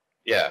one.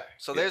 Yeah.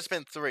 So there's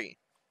been 3.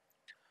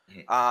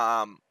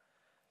 I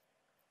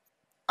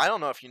don't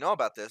know if you know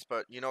about this,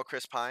 but you know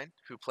Chris Pine,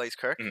 who plays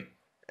Kirk?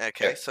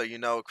 Okay, so you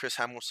know Chris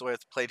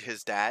Hemsworth played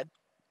his dad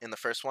in the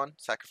first one,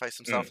 sacrificed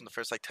himself in the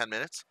first, like, 10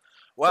 minutes.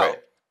 Well,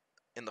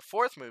 in the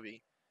fourth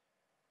movie,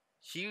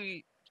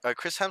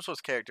 Chris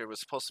Hemsworth's character was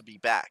supposed to be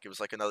back. It was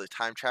like another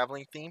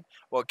time-traveling theme.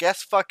 Well,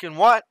 guess fucking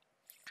what?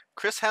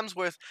 Chris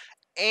Hemsworth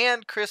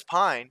and Chris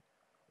Pine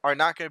are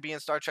not going to be in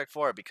Star Trek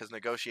 4 because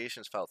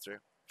negotiations fell through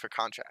for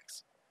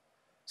contracts.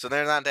 So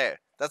they're not there.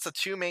 That's the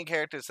two main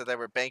characters that they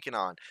were banking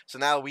on. So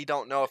now we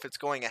don't know if it's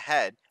going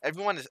ahead.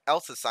 Everyone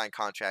else has signed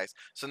contracts.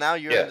 So now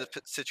you're in the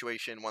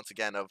situation once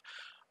again of,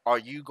 are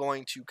you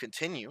going to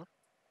continue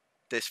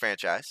this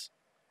franchise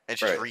and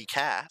just Right.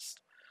 recast,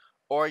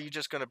 or are you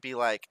just going to be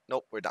like,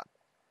 nope, we're done?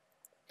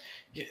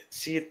 Yeah,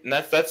 see, and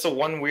that's the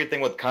one weird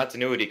thing with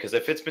continuity, because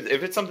if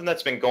it's something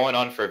that's been going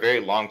on for a very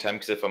long time,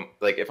 because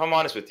if I'm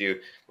honest with you,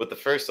 with the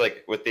first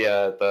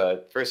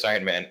the first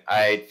Iron Man,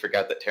 I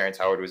forgot that Terrence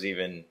Howard was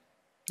even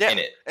in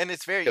it, and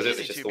it's very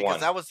easy to,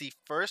 because that was the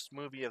first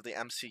movie of the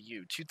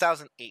MCU,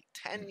 2008,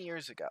 10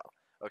 years ago.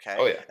 Okay.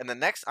 Oh yeah. And the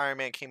next Iron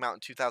Man came out in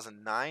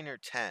 2009 or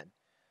 10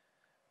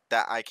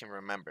 that I can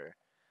remember.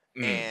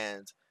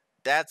 And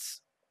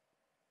that's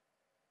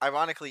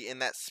ironically, in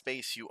that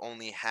space, you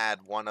only had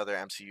one other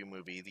MCU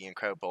movie, The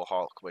Incredible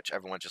Hulk, which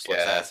everyone just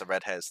looks at as the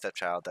redheaded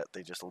stepchild that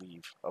they just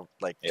leave,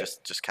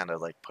 just kind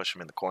of like push him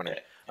in the corner.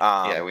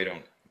 Yeah, we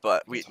don't.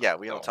 But we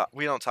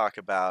don't talk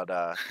about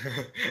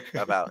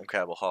about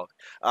Incredible Hulk.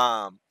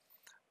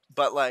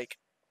 But like,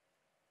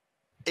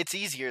 it's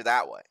easier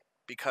that way,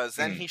 because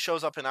then he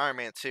shows up in Iron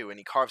Man 2 and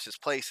he carves his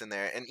place in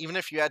there. And even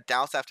if you had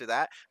doubts after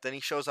that, then he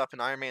shows up in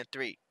Iron Man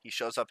 3. He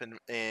shows up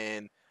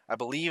in I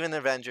believe in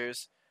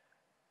Avengers.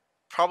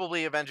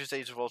 Probably Avengers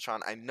Age of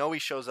Ultron. I know he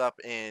shows up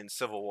in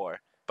Civil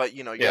War. But,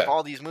 you have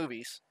all these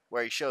movies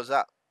where he shows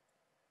up.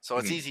 So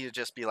it's easy to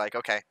just be like,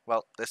 okay,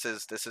 well, this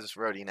is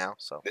Rhodey now.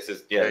 So this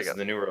is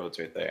the new roads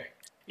right there.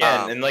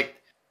 Yeah, and like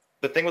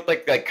the thing with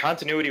like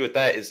continuity with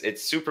that is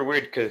it's super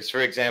weird, because, for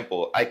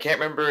example, I can't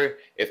remember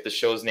if the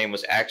show's name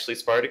was actually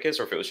Spartacus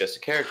or if it was just a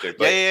character.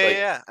 But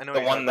yeah. I know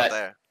the one that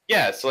there.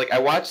 Yeah, so like I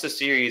watched the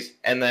series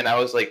and then I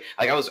was like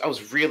I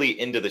was really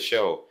into the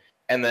show,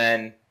 and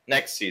then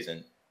next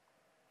season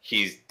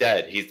he's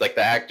dead. He's like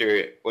the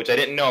actor, which I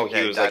didn't know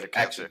he was like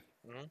actually.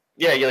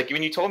 Yeah, like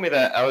when you told me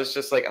that, I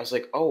was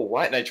like, oh,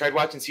 what? And I tried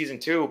watching season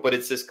 2, but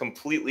it's this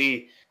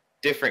completely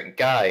different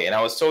guy, and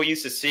I was so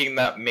used to seeing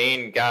that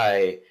main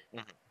guy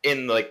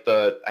in like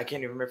I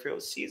can't even remember if it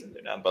was seasons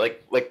or not,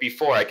 but like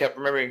before, I kept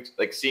remembering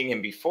like seeing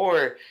him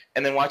before,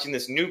 and then watching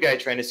this new guy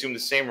trying to assume the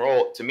same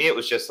role. To me, it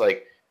was just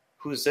like,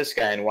 who's this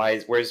guy, and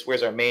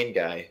where's our main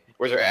guy?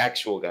 Where's our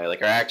actual guy,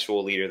 like our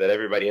actual leader that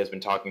everybody has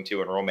been talking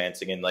to and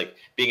romancing and like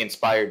being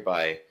inspired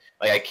by?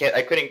 Like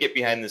I couldn't get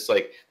behind this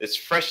this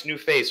fresh new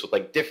face with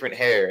like different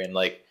hair and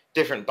like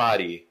different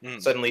body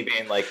suddenly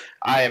being like,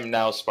 I am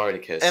now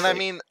Spartacus. And like, I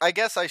mean, I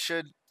guess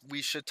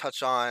we should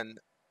touch on.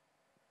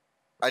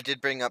 I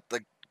did bring up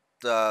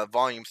the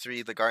Volume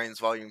 3, the Guardians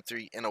Volume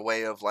 3, in a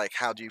way of like,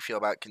 how do you feel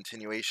about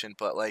continuation?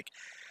 But like,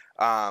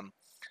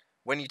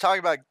 when you talk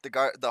about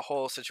the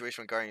whole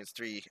situation with Guardians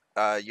 3,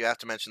 you have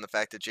to mention the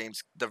fact that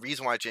the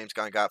reason why James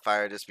Gunn got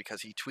fired is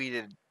because he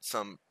tweeted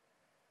some,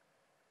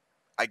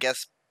 I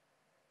guess,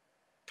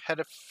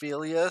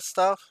 pedophilia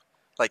stuff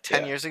like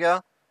 10 years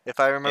ago, if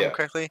I remember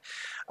correctly.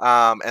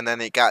 And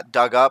then it got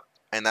dug up,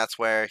 and that's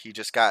where he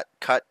just got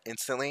cut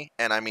instantly.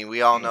 And I mean,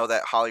 we all know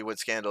that Hollywood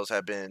scandals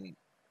have been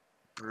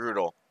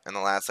brutal in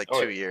the last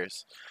 2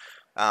 years.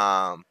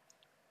 But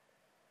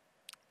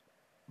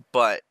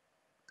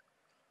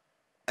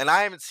and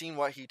I haven't seen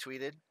what he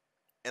tweeted.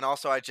 And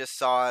also, I just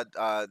saw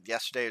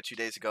yesterday or 2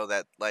 days ago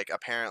that like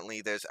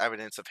apparently there's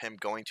evidence of him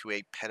going to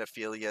a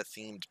pedophilia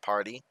themed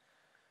party.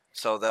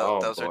 So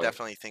those are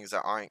definitely things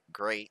that aren't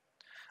great.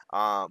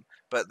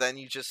 But then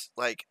you just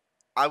like,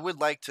 I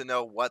would like to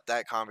know what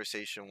that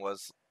conversation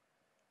was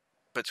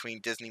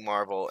between Disney,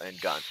 Marvel, and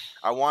Gunn.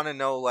 I want to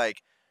know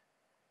like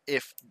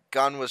if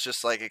Gunn was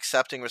just like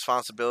accepting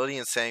responsibility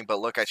and saying, but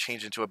look, I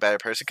changed into a better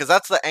person. Because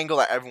that's the angle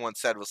that everyone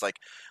said was like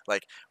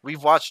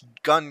we've watched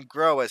Gunn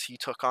grow as he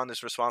took on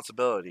this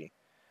responsibility.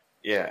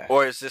 Yeah.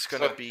 Or is this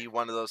going to be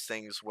one of those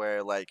things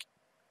where like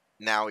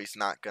now he's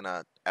not going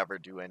to ever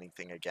do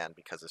anything again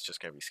because it's just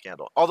going to be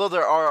scandal? Although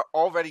there are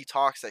already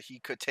talks that he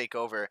could take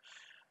over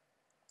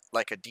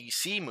like a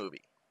DC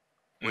movie,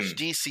 which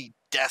DC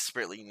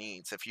desperately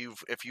needs. If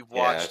you've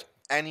watched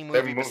any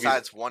movie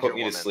besides Wonder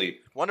Woman,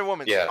 Wonder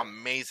Woman's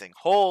amazing.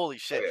 Holy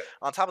shit!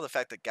 On top of the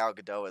fact that Gal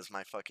Gadot is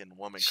my fucking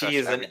woman crush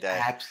every day. She is an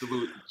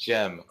absolute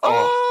gem.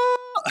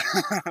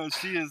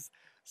 She is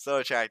so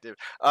attractive.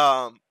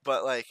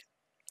 But like,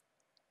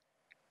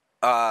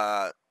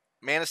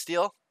 Man of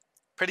Steel,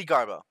 pretty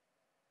garbo,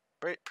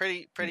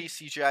 pretty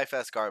CGI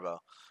fest garbo.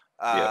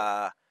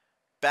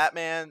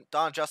 Batman,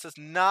 Dawn of Justice,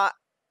 not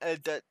as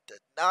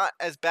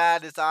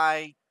bad as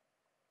I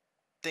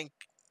think.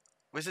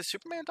 Was it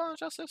Superman Dawn of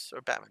Justice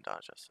or Batman Dawn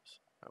of Justice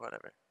or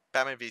whatever?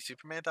 Batman v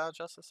Superman Dawn of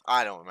Justice?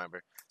 I don't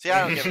remember. See,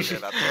 I don't give a shit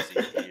about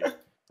DC.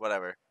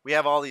 Whatever. We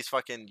have all these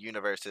fucking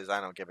universes.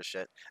 I don't give a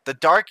shit. The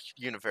Dark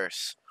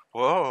Universe.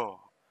 Whoa.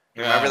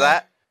 Remember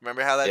that?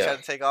 Remember how that tried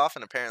to take off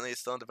and apparently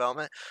it's still in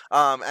development?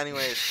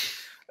 Anyways.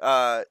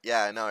 Yeah,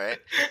 I know,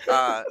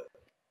 right?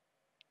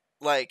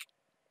 Like,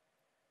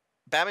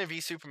 Batman v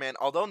Superman,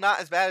 although not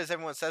as bad as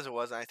everyone says it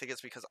was, and I think it's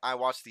because I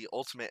watched the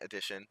Ultimate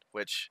Edition,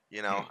 which,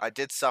 I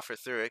did suffer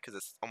through it because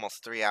it's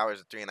almost 3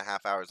 hours or 3.5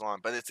 hours long,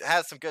 but it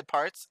has some good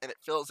parts, and it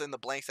fills in the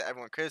blanks that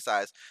everyone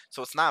criticized,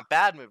 so it's not a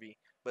bad movie,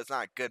 but it's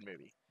not a good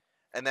movie.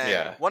 And then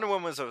Yeah. Wonder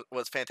Woman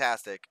was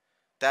fantastic.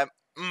 That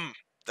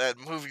that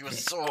movie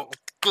was so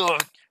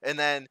good. And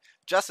then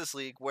Justice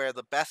League, where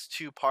the best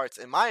two parts,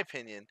 in my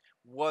opinion,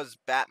 was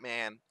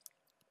Batman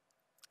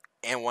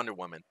and Wonder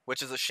Woman,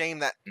 which is a shame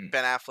that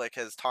Ben Affleck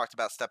has talked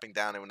about stepping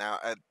down, and now,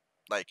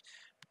 like,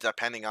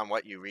 depending on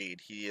what you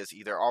read, he is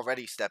either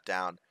already stepped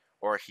down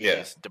or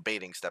he's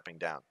debating stepping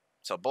down.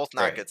 So both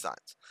not good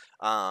signs.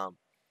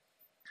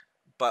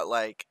 But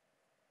like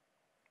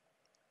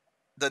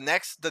the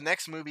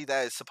next movie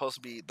that is supposed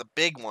to be the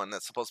big one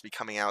that's supposed to be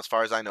coming out, as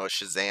far as I know, is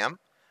Shazam.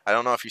 I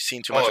don't know if you've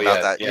seen too much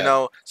about that. Yeah. You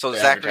know, so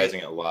They're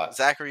advertising it a lot.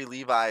 Zachary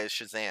Levi is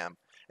Shazam,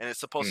 and it's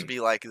supposed to be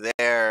like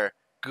their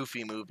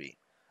goofy movie.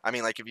 I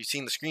mean, like, if you've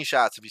seen the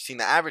screenshots, if you've seen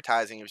the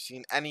advertising, if you've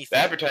seen anything.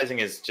 The advertising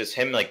is just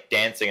him like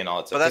dancing and all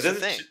that stuff. But that's the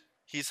thing.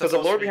 Because the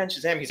lore behind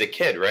Shazam, he's a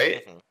kid,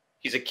 right? Mm-hmm.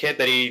 He's a kid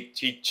that he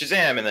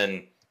Shazam, and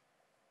then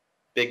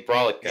big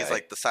brolic guy. He's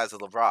like the size of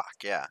the Rock,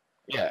 yeah.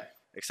 Yeah.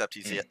 Except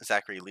he's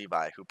Zachary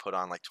Levi, who put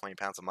on like 20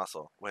 pounds of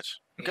muscle, which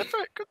good for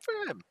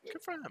him.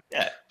 Good for him.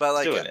 Yeah. But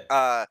like, doing it.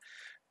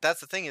 that's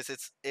the thing is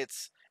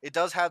it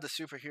does have the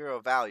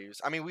superhero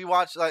values. I mean, we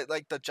watched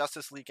like the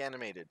Justice League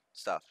animated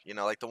stuff, you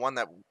know, like the one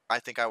that I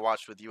think I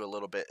watched with you a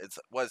little bit.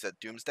 What is it,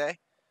 Doomsday?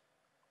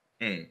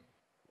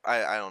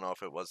 I don't know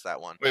if it was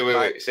that one.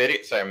 Wait. Say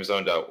it. Sorry, I'm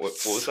zoned out. What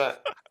was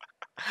that?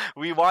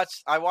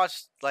 I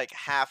watched like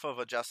half of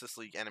a Justice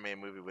League animated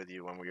movie with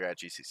you when we were at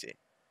GCC.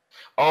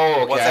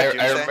 Oh, okay.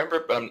 I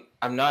remember, but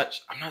I'm not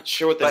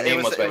sure what the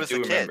name was, but I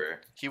do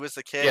remember. He was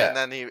the kid, and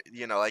then he,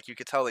 you know, like you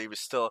could tell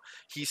he's still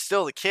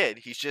the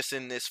kid. He's just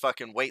in this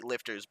fucking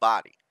weightlifter's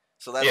body.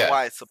 So that's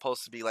why it's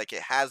supposed to be like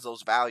it has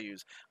those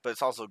values, but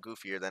it's also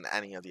goofier than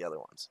any of the other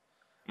ones.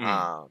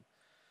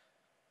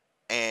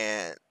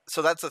 And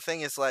so that's the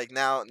thing is like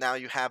now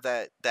you have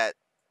that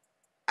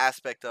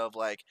aspect of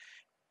like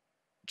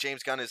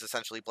James Gunn is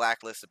essentially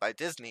blacklisted by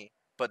Disney.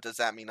 But does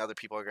that mean other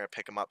people are going to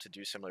pick him up to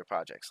do similar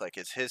projects? Like,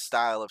 is his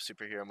style of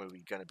superhero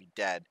movie going to be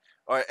dead?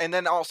 And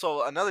then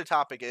also another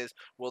topic is,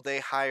 will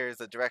they hire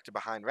the director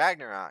behind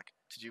Ragnarok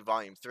to do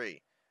Volume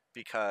 3?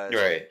 Because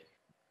I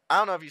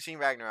don't know if you've seen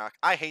Ragnarok.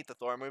 I hate the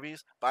Thor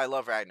movies, but I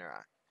love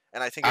Ragnarok,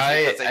 and I think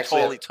it's because they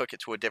totally took it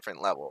to a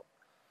different level.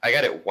 I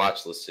got it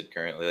watch listed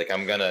currently. Like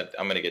I'm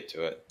gonna get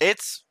to it.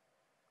 It's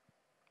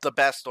the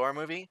best Thor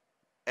movie,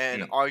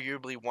 and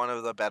arguably one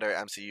of the better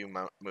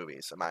MCU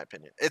movies, in my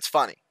opinion. It's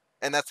funny.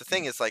 And that's the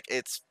thing is, like,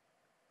 it's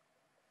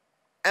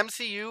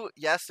MCU,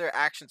 yes, they're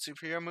action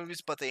superhero movies,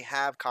 but they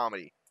have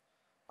comedy.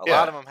 A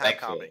lot of them have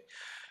comedy.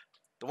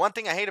 The one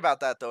thing I hate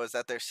about that, though, is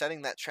that they're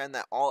setting that trend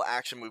that all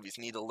action movies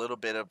need a little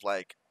bit of,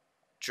 like,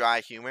 dry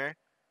humor.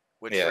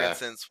 Which, for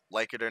instance,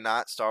 like it or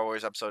not, Star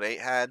Wars Episode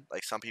 8 had.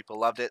 Like, some people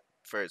loved it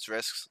for its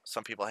risks.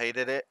 Some people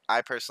hated it.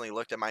 I personally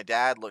looked at my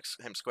dad,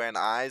 looked him square in the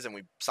eyes, and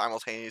we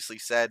simultaneously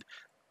said,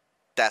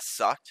 that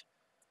sucked.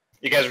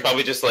 You guys were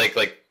probably just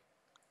like...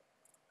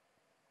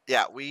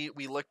 Yeah, we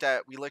looked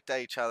at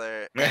each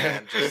other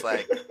and just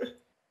like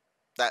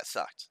that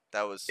sucked.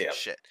 That was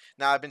shit.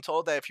 Now I've been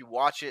told that if you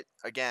watch it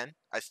again,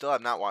 I still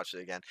have not watched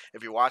it again.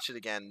 If you watch it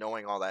again,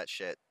 knowing all that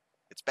shit,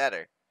 it's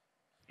better.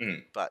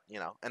 But you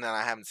know, and then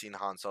I haven't seen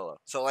Han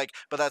Solo. So like,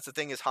 but that's the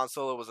thing is Han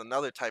Solo was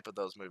another type of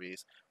those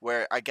movies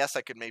where I guess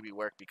I could maybe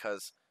work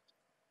because,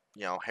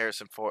 you know,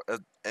 Harrison Ford.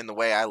 In the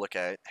way I look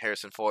at it,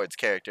 Harrison Ford's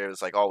character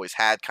was like always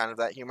had kind of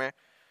that humor,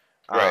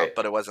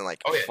 but it wasn't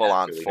like full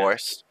on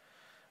forced.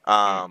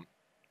 But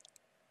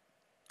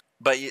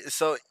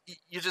so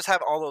you just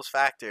have all those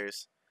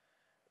factors,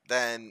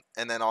 and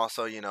then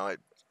also, you know,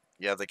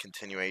 you have the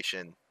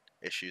continuation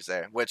issues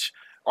there, which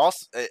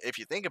also, if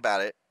you think about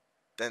it,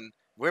 then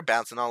we're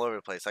bouncing all over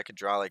the place. I could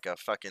draw like a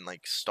fucking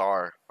like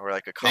star or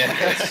like a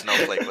complicated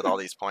snowflake with all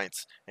these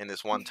points in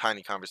this one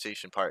tiny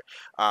conversation part.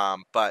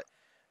 But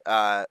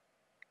the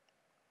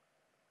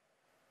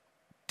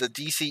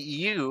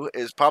DCEU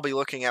is probably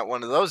looking at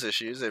one of those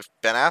issues if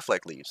Ben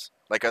Affleck leaves.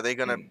 Like, are they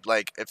gonna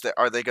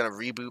are they gonna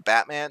reboot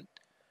Batman,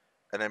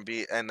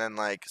 and then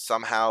like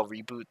somehow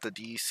reboot the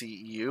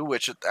DCEU?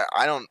 Which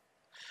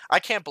I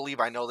can't believe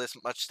I know this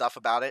much stuff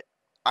about it.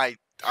 I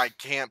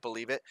can't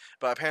believe it.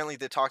 But apparently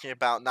they're talking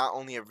about not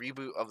only a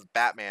reboot of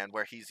Batman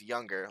where he's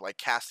younger, like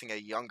casting a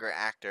younger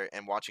actor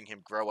and watching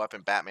him grow up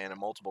in Batman in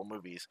multiple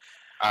movies.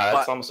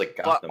 That's almost like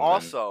Gotham. But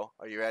also,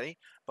 are you ready?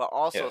 But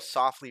also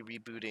softly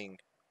rebooting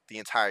the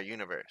entire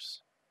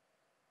universe.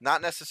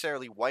 Not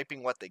necessarily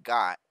wiping what they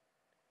got,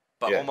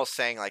 but almost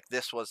saying like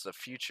this was the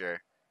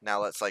future.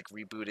 Now let's like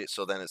reboot it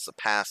so then it's the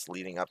past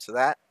leading up to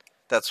that.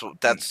 That's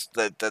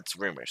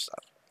rumor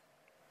stuff.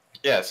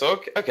 Yeah,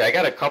 so okay, I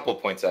got a couple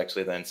points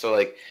actually then. So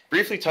like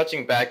briefly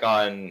touching back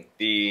on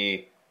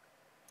the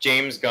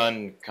James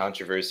Gunn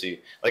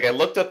controversy. Like I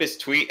looked up his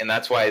tweet and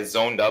that's why I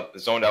zoned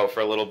out for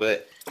a little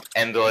bit.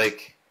 And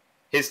like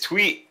his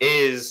tweet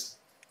is,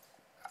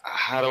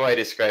 how do I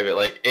describe it?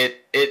 Like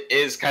it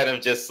is kind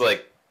of just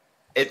like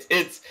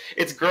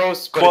it's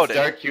gross, but it's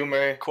dark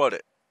humor. Quote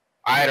it.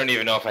 I don't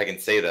even know if I can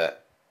say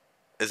that.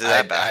 Is it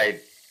that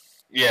bad?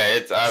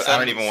 I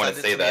don't even want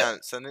to say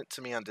that. Send it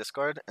to me on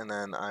Discord, and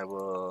then I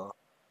will.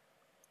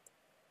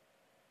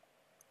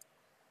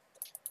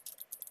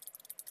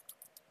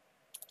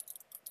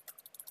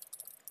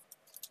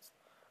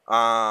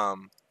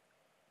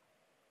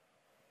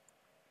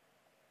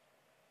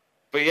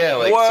 But yeah,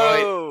 like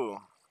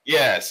Whoa.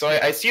 so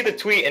I see the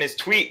tweet, and his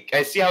tweet,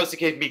 I see how it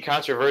can be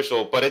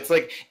controversial, but it's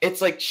like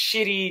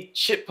shitty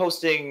shit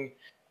posting,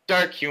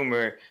 dark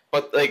humor.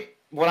 But like,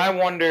 what I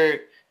wonder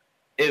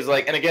is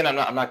like, and again,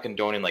 I'm not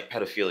condoning like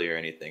pedophilia or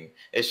anything.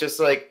 It's just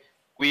like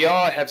we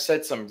all have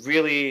said some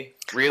really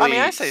I mean,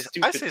 I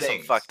stupid say things.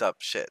 some fucked up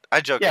shit.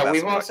 I joke Yeah, about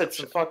we've some all fucked said up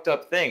some shit. fucked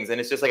up things,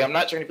 and it's just like I'm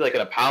not trying to be like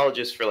an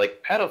apologist for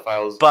like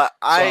pedophiles. But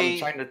I'm I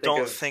trying to think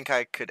don't of think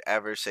I could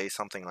ever say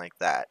something like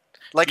that.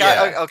 Like,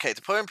 Yeah. okay,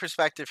 to put in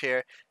perspective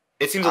here,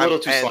 it seems a little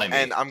too slimy.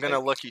 and I'm gonna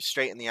like, look you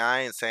straight in the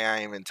eye and say I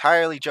am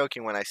entirely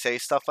joking when I say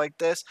stuff like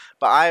this.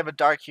 But I have a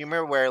dark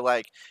humor where,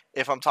 like,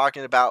 if I'm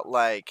talking about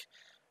like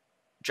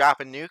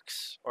dropping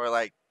nukes or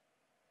like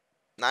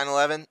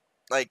 9/11,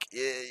 like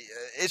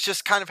it's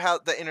just kind of how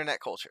the internet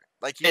culture.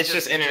 Like, it's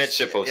just internet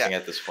shitposting yeah.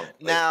 at this point.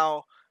 Like,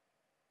 Now,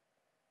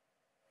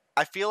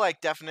 I feel like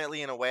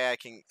definitely in a way I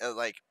can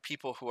like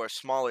people who are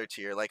smaller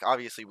tier. Like,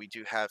 obviously we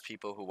do have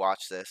people who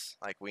watch this.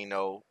 Like, we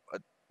know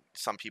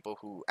some people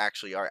who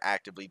actually are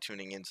actively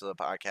tuning into the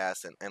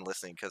podcast and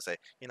listening because they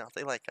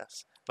like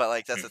us. But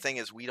like that's the thing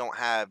is we don't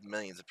have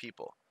millions of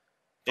people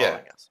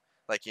following us.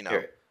 Like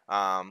Here.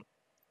 I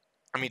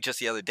mean, just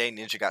the other day,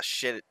 Ninja got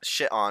shit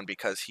on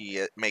because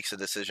he makes a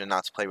decision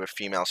not to play with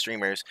female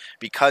streamers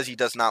because he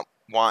does not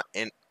want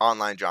an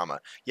online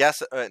drama.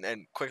 Yes,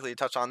 and quickly to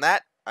touch on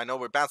that, I know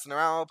we're bouncing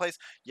around all the place.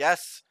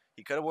 Yes,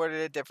 he could have worded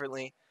it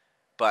differently,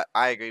 but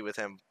I agree with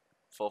him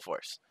full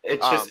force.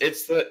 It's just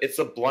it's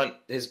the blunt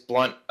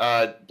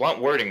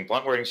wording.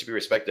 Blunt wording should be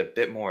respected a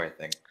bit more, I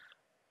think.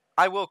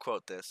 I will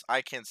quote this.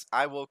 I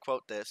will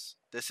quote this.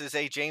 This is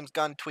a James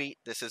Gunn tweet.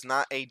 This is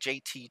not a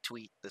JT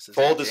tweet. This is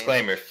Full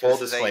disclaimer. Full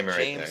disclaimer a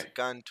right James there.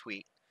 Gunn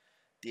tweet.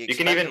 The We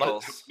can even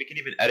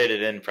edit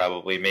it in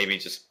probably. Maybe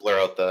just blur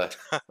out the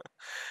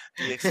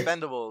The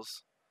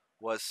Expendables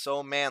was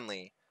so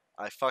manly.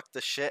 I fucked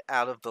the shit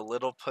out of the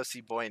little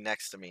pussy boy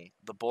next to me.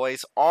 The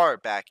boys are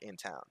back in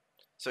town.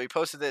 So he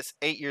posted this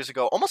 8 years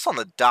ago, almost on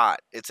the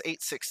dot. It's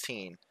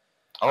 8/16.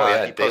 Oh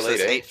yeah, he posted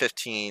this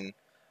 8/8.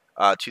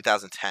 8/15,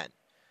 2010.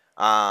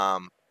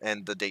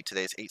 And the date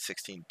today is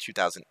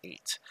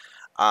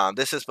 8/16/2008.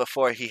 This is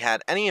before he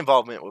had any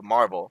involvement with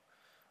Marvel.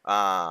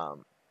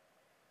 That's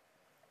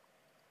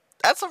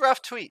a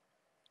rough tweet.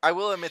 I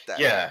will admit that.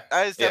 Yeah.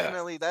 That is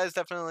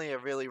definitely a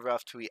really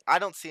rough tweet. I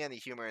don't see any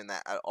humor in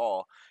that at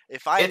all.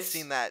 If I had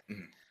seen that,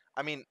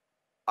 I mean,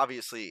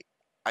 obviously,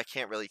 I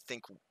can't really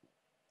think.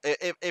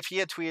 If he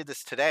had tweeted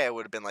this today, I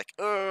would have been like,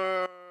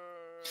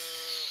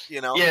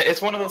 you know. Yeah,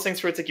 it's one of those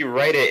things where it's like you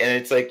write it and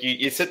it's like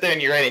you sit there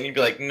and you write it and you'd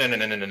be like no,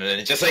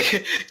 and just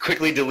like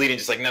quickly delete and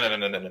just like no.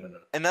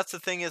 And that's the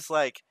thing is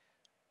like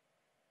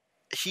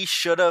he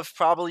should have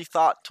probably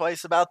thought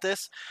twice about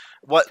this.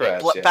 What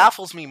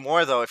baffles me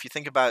more though, if you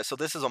think about it, so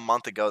this is a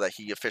month ago that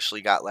he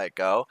officially got let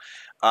go.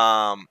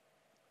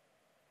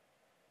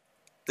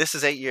 This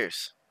is 8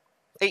 years.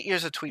 8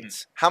 years of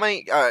tweets. How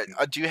many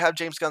do you have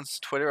James Gunn's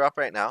Twitter up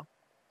right now?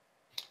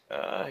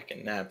 I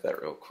can nab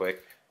that real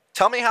quick.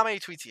 Tell me how many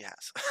tweets he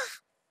has.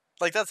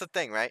 Like, that's the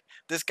thing, right?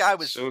 This guy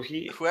was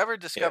whoever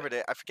discovered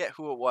it, I forget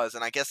who it was,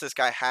 and I guess this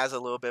guy has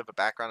a little bit of a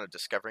background of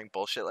discovering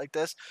bullshit like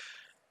this.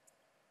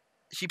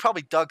 He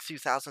probably dug through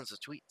thousands of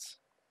tweets.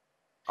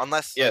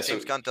 Unless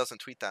James Gunn doesn't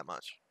tweet that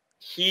much.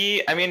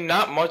 I mean,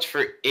 not much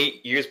for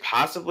 8 years,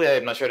 possibly.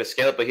 I'm not sure how to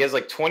scale it, but he has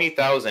like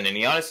 20,000, and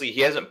he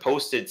hasn't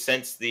posted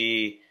since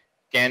the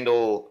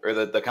scandal or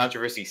the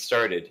controversy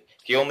started.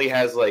 He only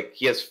has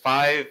he has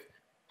 5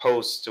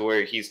 posts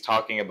where he's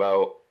talking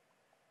about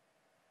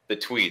the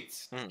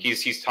tweets.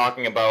 He's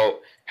talking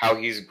about how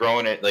he's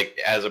grown it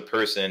as a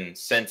person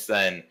since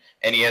then,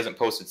 and he hasn't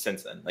posted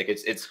since then. Like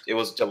it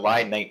was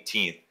July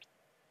 19th.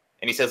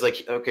 And he says,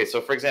 okay, so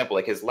for example,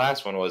 his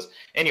last one was,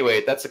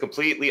 anyway, that's a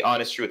completely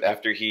honest truth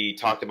after he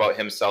talked about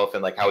himself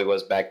and how he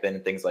was back then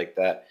and things like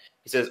that.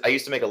 He says, I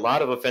used to make a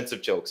lot of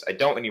offensive jokes. I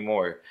don't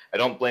anymore. I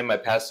don't blame my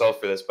past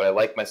self for this, but I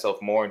like myself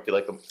more and feel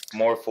like a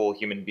more full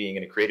human being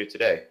and a creator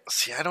today.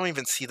 See, I don't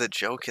even see the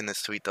joke in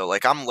this tweet, though.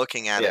 I'm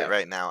looking at it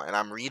right now, and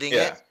I'm reading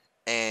it,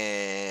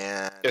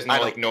 and there's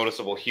no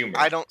noticeable humor.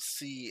 I don't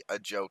see a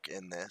joke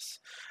in this.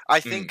 I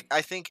think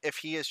if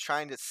he is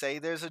trying to say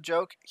there's a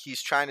joke,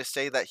 he's trying to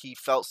say that he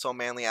felt so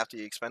manly after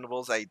the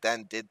Expendables that he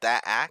then did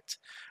that act.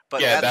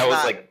 But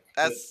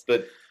that's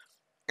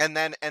and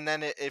then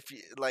if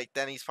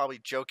then he's probably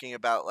joking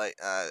about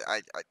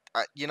I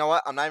you know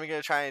what, I'm not even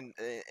gonna try and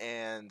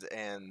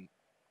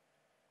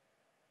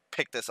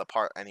pick this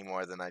apart any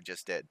more than I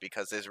just did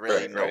because there's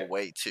really no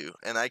way to,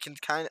 and I can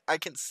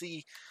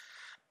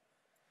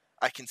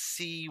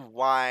see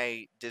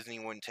why Disney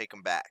wouldn't take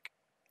him back.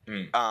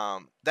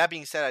 That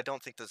being said, I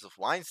don't think this is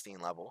Weinstein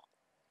level.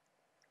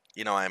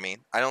 You know what I mean?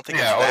 I don't think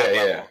it's that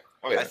level.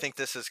 I think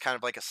this is kind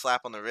of like a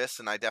slap on the wrist,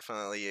 and I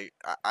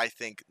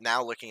think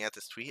now looking at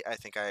this tweet, I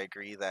think I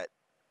agree that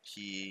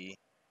he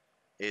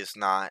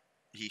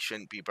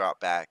shouldn't be brought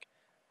back.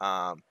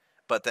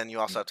 But then you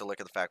also have to look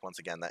at the fact once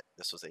again that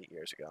this was 8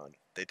 years ago, and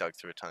they dug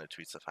through a ton of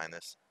tweets to find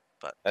this.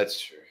 But that's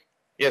true.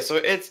 Yeah, so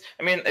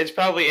I mean, it's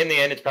probably in the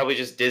end, it's probably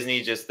just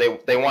Disney. Just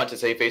they want to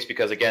save face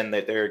because again,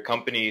 that their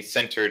company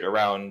centered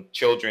around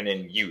children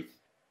and youth,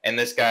 and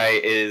this guy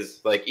is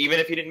like, even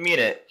if he didn't mean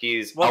it,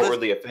 he's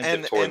outwardly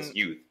offensive towards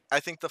youth. I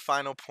think the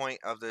final point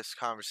of this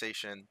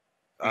conversation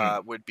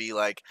Mm. would be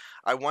like,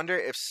 I wonder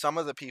if some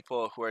of the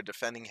people who are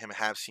defending him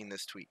have seen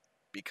this tweet,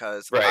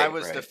 because Right, I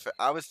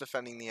was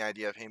defending the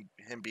idea of him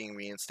being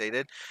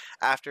reinstated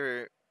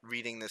after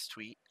reading this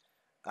tweet.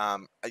 I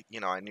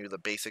knew the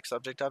basic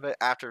subject of it.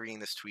 After reading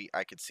this tweet,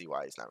 I could see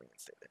why he's not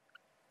reinstated.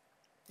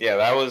 Yeah,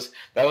 that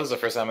was the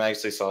first time I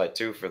actually saw it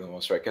too, for the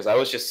most part, because I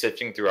was just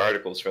sifting through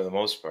articles for the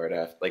most part,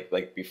 after,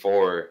 like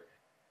before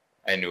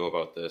I knew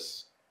about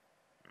this.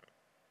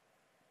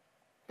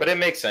 But it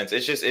makes sense.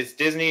 It's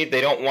Disney. They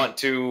don't want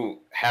to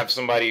have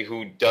somebody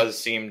who does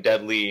seem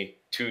deadly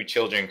to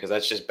children because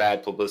that's just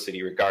bad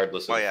publicity,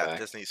 regardless of the fact.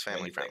 Disney's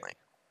family friendly.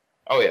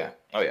 Oh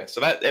yeah.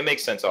 So that it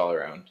makes sense all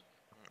around.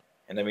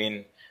 And I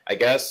mean, I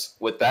guess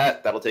with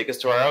that, that'll take us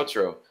to our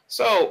outro.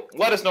 So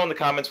let us know in the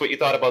comments what you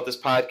thought about this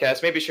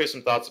podcast. Maybe share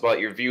some thoughts about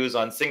your views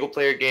on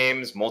single-player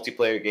games,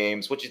 multiplayer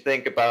games, what you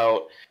think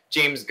about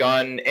James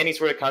Gunn, any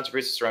sort of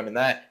controversy surrounding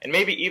that, and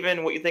maybe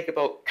even what you think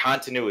about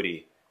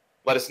continuity.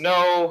 Let us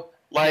know.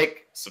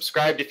 Like,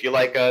 subscribe if you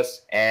like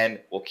us, and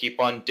we'll keep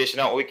on dishing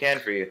out what we can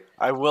for you.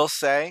 I will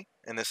say,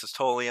 and this is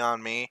totally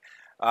on me,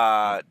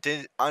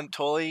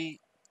 totally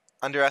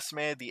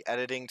underestimated the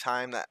editing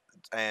time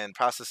and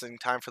processing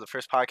time for the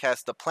first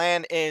podcast. The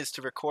plan is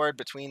to record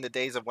between the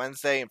days of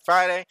Wednesday and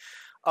Friday,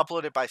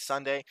 upload it by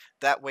Sunday.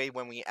 That way,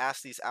 when we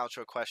ask these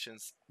outro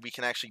questions, we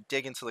can actually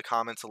dig into the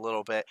comments a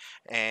little bit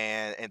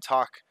and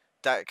talk,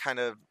 that kind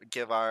of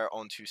give our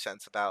own 2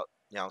 cents about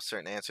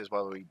certain answers,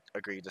 whether we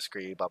agree,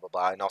 disagree, blah blah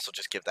blah, and also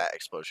just give that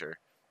exposure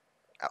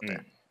out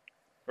there.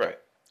 Right.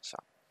 So,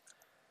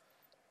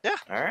 yeah.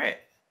 All right.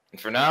 And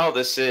for now,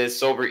 this is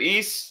Sober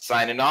East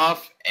signing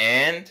off,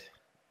 and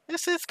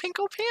this is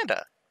Pinko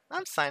Panda.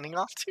 I'm signing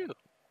off too.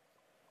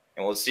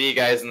 And we'll see you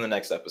guys in the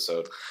next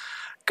episode.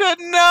 Good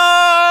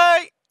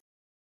night!